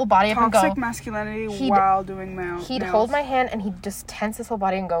his whole body up and go... Toxic masculinity while doing nails. He'd hold my hand, and he'd just tense his whole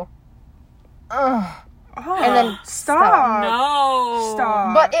body and go, ugh. Oh, And then stop. No.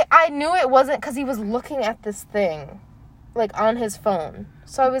 Stop. But I knew it wasn't because he was looking at this thing, like, on his phone.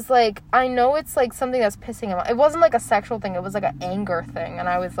 So I was like, I know it's, like, something that's pissing him off. It wasn't, like, a sexual thing. It was, like, an anger thing. And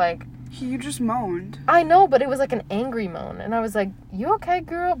I was like... You just moaned. I know, but it was, like, an angry moan. And I was like, you okay,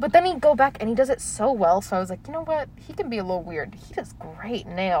 girl? But then he'd go back, and he does it so well. So I was like, you know what? He can be a little weird. He does great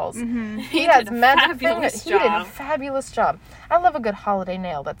nails. Mm-hmm. He has did a magic fabulous fingers. He did a job. fabulous job. I love a good holiday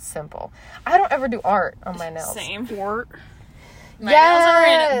nail that's simple. I don't ever do art on my nails. Same. Fort. My nails are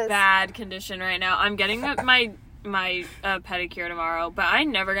Yes. in bad condition right now. I'm getting my pedicure tomorrow, but I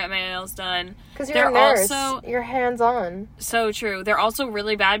never get my nails done. Because you're a nurse. Also You're hands-on. so true. They're also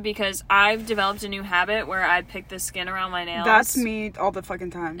really bad because I've developed a new habit where I pick the skin around my nails. That's me all the fucking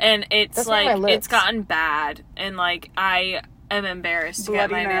time. And it's That's like like my lips. it's gotten bad, and like I am embarrassed to get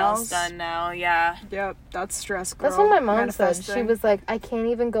Bloody my nails? nails done now. Yeah. Yep, that's stress, girl. That's what my mom said. She Manifesting. was like, I can't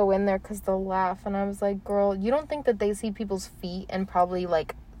even go in there because they'll laugh. And I was like, girl, you don't think that they see people's feet and probably,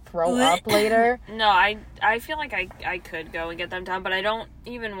 like, throw up later? No, I feel like I could go and get them done, but I don't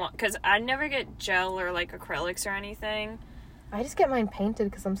even want, because I never get gel or like acrylics or anything. I just get mine painted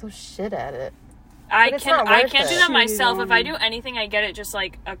because I'm so shit at it. I But it's can't not worth do it. that myself. If I do anything, I get it just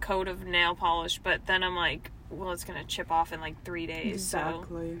like a coat of nail polish, but then I'm like, well, it's gonna chip off in like 3 days. So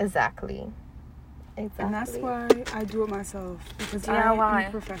Exactly. Exactly. And that's why I do it myself. Because Yeah, why? I'm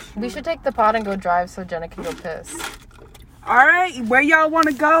a professional. We should take the pod and go drive so Jenna can go piss. Alright, where y'all want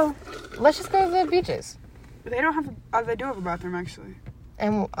to go? Let's just go to the beaches. They don't have they do have a bathroom, actually.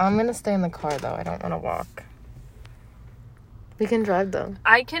 And I'm going to stay in the car, though. I don't want to walk. We can drive, though.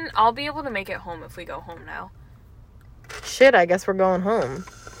 I'll be able to make it home if we go home now. Shit, I guess we're going home.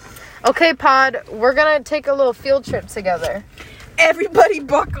 Okay, pod, we're going to take a little field trip together. Everybody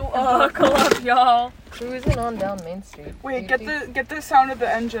buckle up. Buckle up, y'all. Cruising on down Main Street. Wait, get the sound of the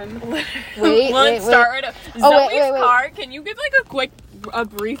engine. Wait, Let's start right up. Oh, Zoe's car. Can you give like a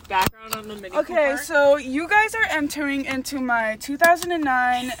brief background on the Mini Okay, Cooper? so you guys are entering into my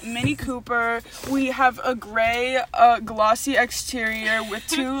 2009 Mini Cooper. We have a gray, glossy exterior with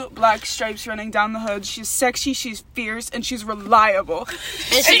 2 black stripes running down the hood. She's sexy, she's fierce, and she's reliable.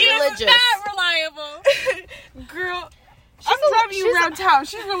 And she's religious. Not reliable. Girl, I'm driving you around town.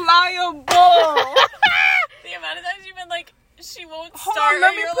 She's reliable. The amount of times you've been like, she won't Hold start. on,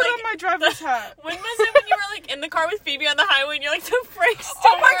 let or me you're put like, on my driver's hat. When was it when you were like in the car with Phoebe on the highway and you're like, the brakes Oh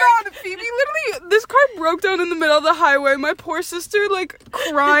don't my work? god, Phoebe, literally, this car broke down in the middle of the highway. My poor sister, like,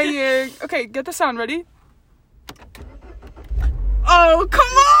 crying. Okay, get the sound, ready? Oh, come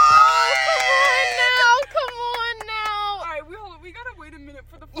on! Come on now. Alright, we gotta wait a minute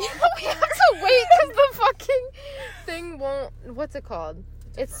for the We phone. have to wait because the fucking thing won't. What's it called?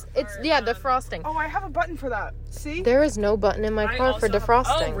 It's defrosting. Oh, I have a button for that. See? There is no button in my I car for also have-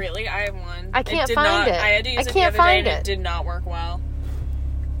 defrosting. Oh, really? I have one. I can't did find not, it. I had to use I it can't the other find day it. and it did not work well.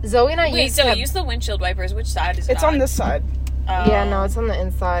 Zoe and I Wait, used so to. use the windshield wipers. Which side is It's not? on this side. Yeah, no, it's on the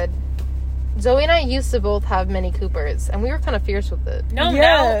inside. Zoe and I used to both have Mini Coopers, and we were kind of fierce with it. No,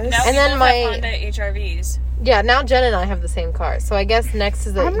 Yes. now And we then both my- have Honda HRVs. Yeah, now Jen and I have the same car, so I guess next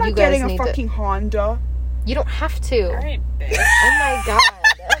is that I'm not you guys getting a need fucking Honda. You don't have to. All right, bitch. Oh my god.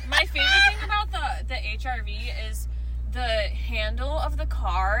 My favorite thing about the HRV is the handle of the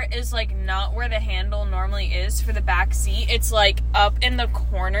car is like not where the handle normally is for the back seat. It's like up in the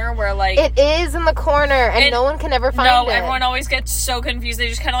corner where like It is in the corner, and no one can ever find it. everyone always gets so confused. They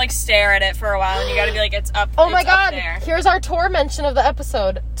just kind of like stare at it for a while, and you got to be like, it's up. Oh my it's up god. there. Here's our tour mention of the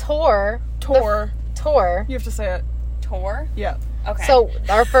episode. Tour. Tor. Tour. You have to say it. Tor. Yeah. Okay. So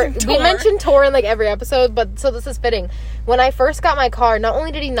our first, we Tour. mentioned tour in like every episode, but so this is fitting. When I first got my car, not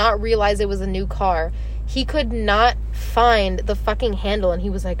only did he not realize it was a new car, he could not find the fucking handle, and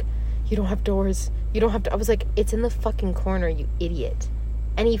he was like, "You don't have doors. You don't have to." I was like, "It's in the fucking corner, you idiot."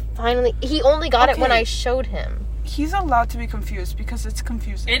 And he only got it when Okay. I showed him. He's allowed to be confused because it's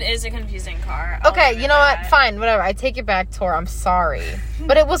confusing. it is a confusing car. I'll Okay, admit you know what? that. Fine, whatever. I take it back, Tor. I'm sorry.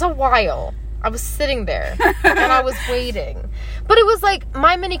 But it was a while. I was sitting there and I was waiting. But it was like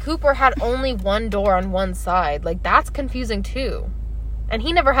my Mini Cooper had only one door on one side. Like, that's confusing too. And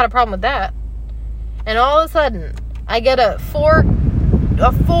he never had a problem with that. And all of a sudden, I get a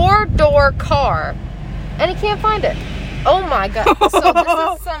four-door car and he can't find it. Oh my god. So this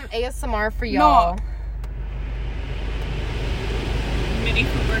is some ASMR for y'all. No. Mini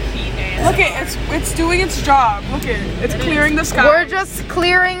Cooper heat ASMR. Look at it's doing its job. Look at it. It's clearing the sky. We're just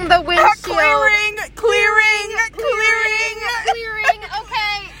clearing the windshield. clearing.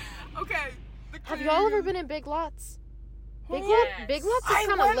 Okay. Okay. Have y'all ever been in Big Lots? Big Yes. Lots is I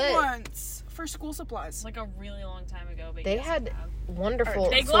kind of went lit. once for school supplies. It's like a really long time ago. But They yes, had I have. wonderful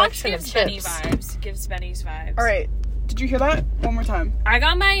Big Lots selection of gives Benny chips. vibes. Gives Benny's vibes. All right. Did you hear that? One more time. I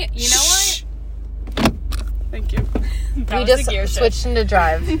got my. You know what? Thank you. That We was just a gear shift. switched into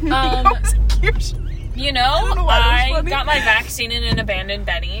drive. You know, don't know why that was funny. got my vaccine in an abandoned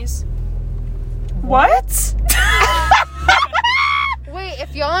Benny's. What? Wait,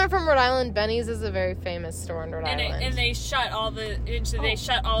 if y'all aren't from Rhode Island, Benny's is a very famous store in Rhode Island. And they shut all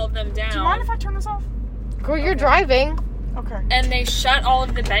shut all of them down. Do you mind if I turn this off? Girl, you're driving. Okay. And they shut all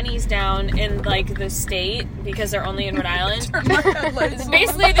of the Benny's down in like the state because they're only in Rhode Island. Turn my headlights off.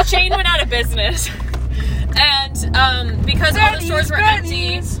 Basically, the chain went out of business, and because all the stores were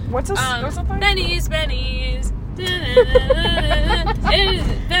empty. What's this? What's that thing? Benny's.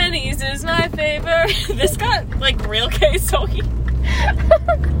 Benny's is my favorite. This got like real queso-y.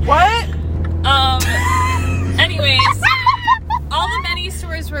 What? Anyways, all the Benny's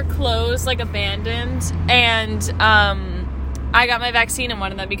stores were closed, like abandoned, and I got my vaccine in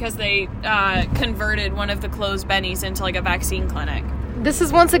one of them because they converted one of the closed Benny's into like a vaccine clinic. This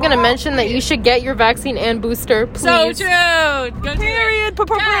is once again a mention that you should get your vaccine and booster, please. So true. Go do Period. it.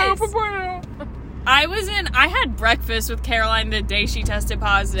 Guys, I had breakfast with Caroline the day she tested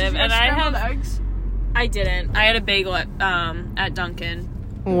positive, and eggs. I didn't. I had a bagel at Dunkin'.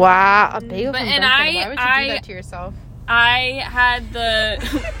 Wow, a bagel But- from and Dunkin'. Why would you do that to yourself? I had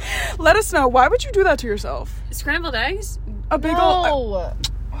the Let us know. Why would you do that to yourself? scrambled eggs. A bagel. No.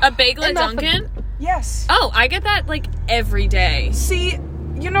 A bagel at Enough of- Dunkin'. Yes. Oh, I get that like every day. See,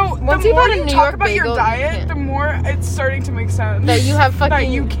 you know, Once the you more go to you New talk York about bagel, your you diet, can't. the more it's starting to make sense. That you have fucking that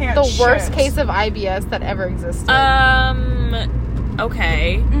you can't the worst shit. case of IBS that ever existed.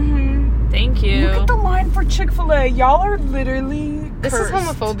 Okay. Mm-hmm. Thank you. Look at the line for Chick-fil-A. Y'all are literally This cursed. is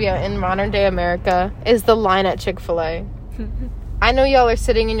homophobia in modern day America, is the line at Chick-fil-A. I know y'all are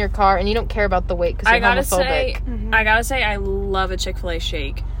sitting in your car and you don't care about the weight because I you're gotta homophobic. say, I love a Chick-fil-A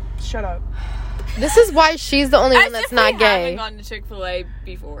shake. Shut up. This is why she's the only one that's not I gay. haven't gone to Chick-fil-A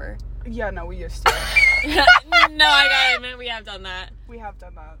before. Yeah, no, we used to. No, I gotta admit, we have done that. We have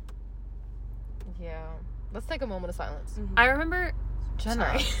done that. Yeah. Let's take a moment of silence. I remember.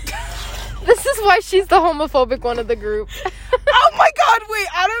 Jenna. This is why she's the homophobic one of the group. Oh my god, wait,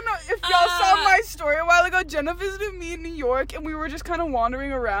 I don't know if y'all saw my story a while ago. Jenna visited me in New York and we were just kind of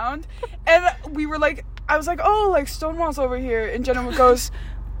wandering around and we were like, I was like, oh, like Stonewall's over here. And Jenna goes,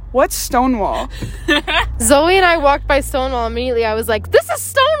 what's Stonewall? Zoe and I walked by Stonewall immediately. I was like, this is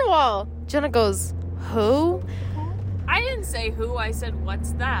Stonewall. Jenna goes, who? I didn't say who. I said,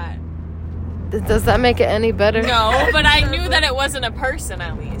 what's that? Does that make it any better? No, but I knew that it wasn't a person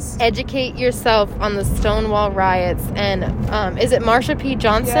at least. Educate yourself on the Stonewall riots. And is it Marsha P.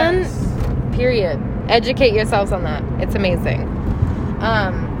 Johnson? Yes. Period. Educate yourselves on that. It's amazing.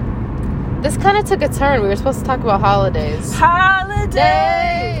 This kind of took a turn. We were supposed to talk about holidays.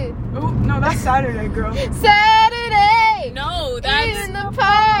 Holiday! Oh, no, that's Saturday, girl. Saturday! No, that's in the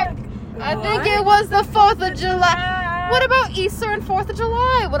park! I think it was the 4th of July. What about Easter and 4th of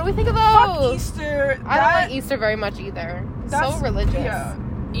July? What do we think of Fuck those? Easter. I don't like Easter very much either. So That's- religious. Yeah.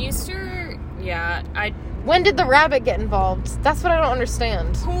 Easter. Yeah, When did the rabbit get involved? That's what I don't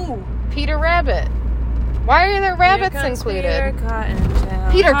understand. Who? Peter Rabbit. Why are there rabbits Here comes included? Peter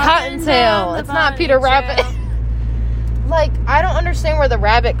Cottontail. Peter Hopping down Cottontail. the It's not bunny Peter trail. Rabbit. Like, I don't understand where the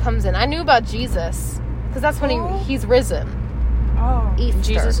rabbit comes in. I knew about Jesus. Because that's when Who? he's risen. Oh. Easter.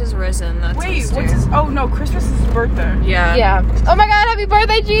 Jesus is risen. That's Wait, Easter. what's his... Oh, no, Christmas is his birthday. Yeah. Yeah. Oh my god, happy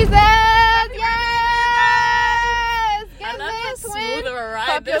birthday, Jesus! Yes! I Get love how this smooth win! of a ride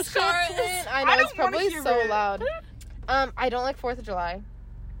Pop your this car shit is. in. I I know, don't it's probably wanna hear so it. loud. I don't like 4th of July.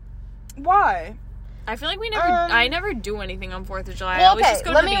 Why? I feel like we never. I never do anything on 4th of July. I Well, always okay, just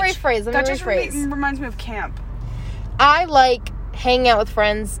go let to me the beach. rephrase. That just reminds me of camp. I like hanging out with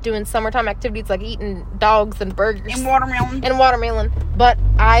friends, doing summertime activities like eating dogs and burgers. And watermelon. And watermelon, but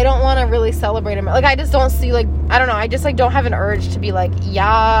I don't want to really celebrate it. Like, I just don't see, like, I don't know, I just, like, don't have an urge to be like,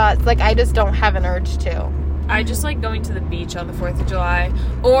 yeah, it's like, I just don't have an urge to. I just like going to the beach on the 4th of July.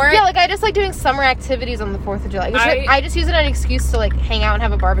 Or Yeah, like, I just like doing summer activities on the 4th of July. I I just use it as an excuse to, like, hang out and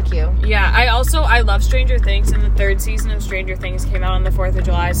have a barbecue. yeah, I love Stranger Things, and the 3rd season of Stranger Things came out on the 4th of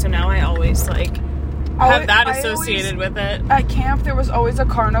July, so now I always like have that associated with it. At camp, there was always a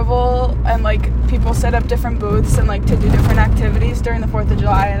carnival, and like people set up different booths and like to do different activities during the 4th of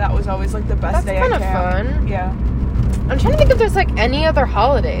July, and that was always like the best day at camp. That's kind of fun. Yeah. I'm trying to think if there's like any other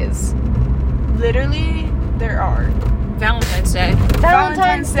holidays. Literally, there are. Valentine's Day.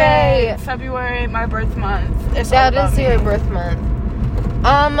 Valentine's Day. February, my birth month. It's That all about is your me. birth month.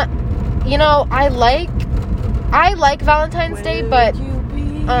 You know, I like Valentine's Day, but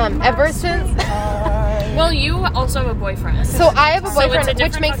ever since Well, you also have a boyfriend. so I have a So it's a boyfriend, which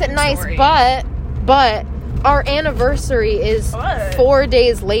different makes it fucking nice, story. but our anniversary is What? 4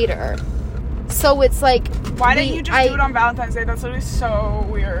 days later. So it's like Why didn't you just do it on Valentine's Day? That's literally so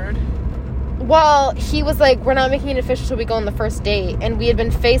weird. Well, he was like, we're not making it official till we go on the first date. And we had been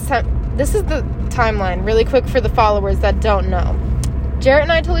FaceTime. This is the timeline, really quick for the followers that don't know. Jarrett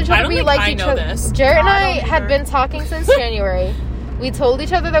and I told each I other don't we think liked I each know other. this. Jarrett and I I don't had either. been talking since January. We told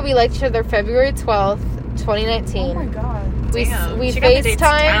each other that we liked each other February 12th, 2019. Oh my god. we Damn, we she got the dates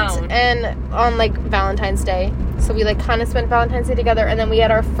FaceTimed down. and on like Valentine's Day. So we like kind of spent Valentine's Day together, and then we had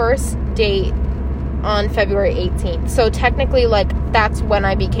our first date on February 18th. So technically, like, that's when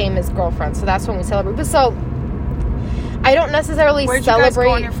I became his girlfriend. So that's when we celebrate. But so I don't necessarily Where'd celebrate. you guys go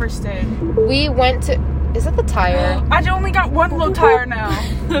on your first date? We went to. Is it the tire? I only got one low tire now.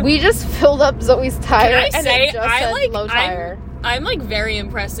 We just filled up Zoe's tire, Can I and say, it just I said like, low tire. I'm like very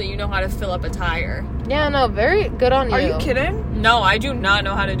impressed that you know how to fill up a tire. Yeah, no, very good on you. Are you kidding? No, I do not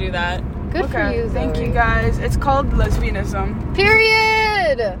know how to do that. Good for you, Zoe. Thank you guys. It's called lesbianism.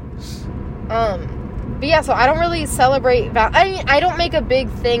 Period. But yeah, so I don't really celebrate. I don't make a big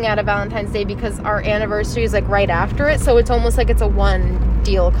thing out of Valentine's Day because our anniversary is like right after it, so it's almost like it's a one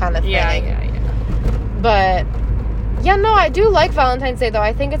deal kind of thing. Yeah. But yeah, no, I do like Valentine's Day though.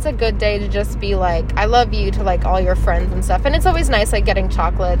 I think it's a good day to just be like, I love you to like all your friends and stuff, and it's always nice like getting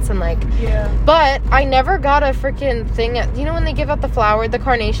chocolates and like. Yeah. But I never got a freaking thing. You know when they give out the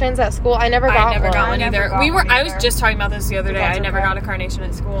carnations at school? I never got one. got one I never either. got one I was either. just talking about this the other day. That's I never okay. got a carnation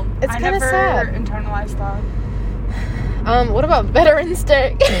at school. It's I kind of never sad. internalized that. What about Veterans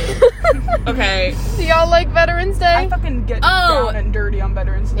Day? Okay. Do y'all like Veterans Day? I fucking get Oh. down and dirty on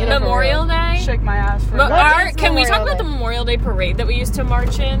Veterans Day. You know, for Memorial real. Day? Shake my ass for But that. can we talk Memorial about the Day? Memorial Day parade that we used to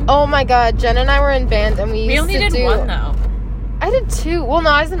march in? Oh my god, Jen and I were in band and we We used only to did do one though. I did two. Well, no,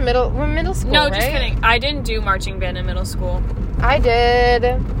 I was in middle school. No, right? just kidding. I didn't do marching band in middle school. I did.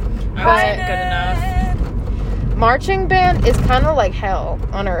 I But- wasn't good enough. Marching band is kind of like hell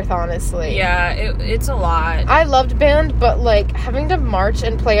on earth, honestly. Yeah, it's a lot. I loved band, but like having to march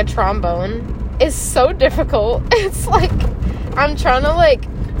and play a trombone is so difficult. It's like I'm trying to like.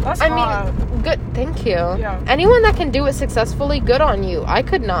 That's I hot. mean, good. Thank you. Yeah. Anyone that can do it successfully, good on you. I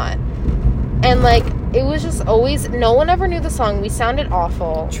could not. And like it was just always no one ever knew the song. We sounded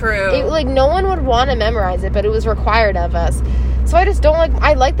awful. True. It, like no one would want to memorize it, but it was required of us. So I just don't like.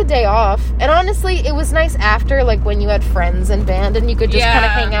 I like the day off, and honestly, it was nice after, like when you had friends and band, and you could just kind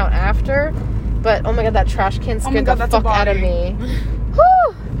of Yeah. hang out after. But oh my god, that trash can Oh my scared God, the that's a fuck out of body. me.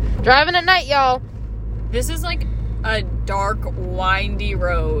 Whew. Driving at night, y'all. This is like a dark, windy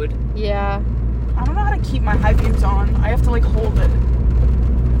road. Yeah. I don't know how to keep my high beams on. I have to like hold it.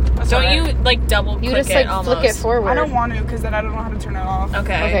 That's Don't alright. you like double click You just it like almost? flick it forward. I don't want to because then I don't know how to turn it off.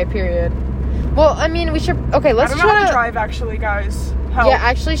 Okay. Okay, period. Well, I mean, we should. Okay, let's I don't know how try to to. drive actually, guys. Help. Yeah,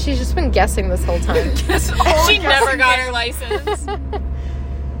 actually, she's just been guessing this whole time. She never got her license.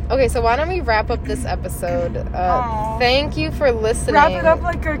 Okay, so why don't we wrap up this episode? Aw. Thank you for listening. Wrap it up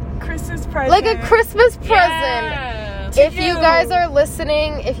like a Christmas present. Like a Christmas present. Yeah. If you you. guys are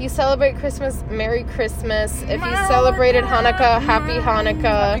listening, if you celebrate Christmas, Merry Christmas. If you celebrated Hanukkah, Happy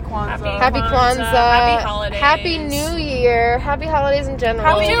Hanukkah. Happy Kwanzaa. Happy Kwanzaa. Happy holidays. Happy New Year. Happy holidays in general.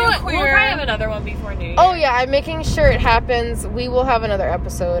 Happy We'll New probably Queer. have another one before New Year. Oh yeah, I'm making sure it happens. We will have another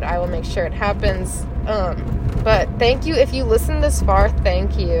episode. I will make sure it happens. But thank you if you listen this far.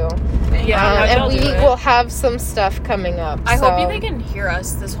 Thank you. Yeah, and y'all we do it. will have some stuff coming up. I so. hope they can hear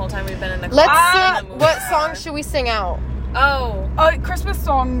us this whole time we've been in the Let's car. sing. What song should we sing out? Oh, Christmas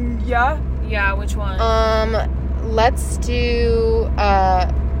song, yeah? yeah, which one? Let's do.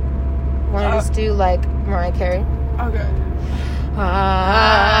 Want to just do like Mariah Carey? Okay.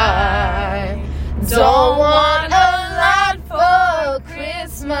 I don't want a lot for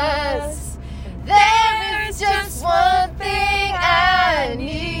Christmas. There is just one thing I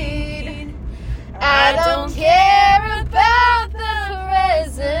need. I don't care about the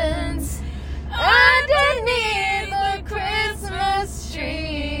presents underneath the Christmas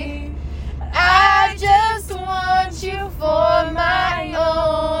tree. I just want you for my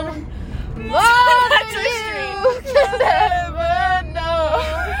own. More than you can ever know.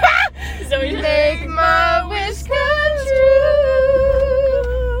 So we Make my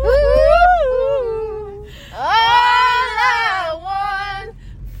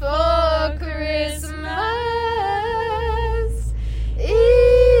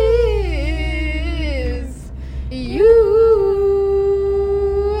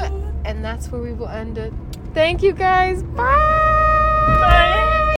And that's where we will end it. Thank you guys. Bye.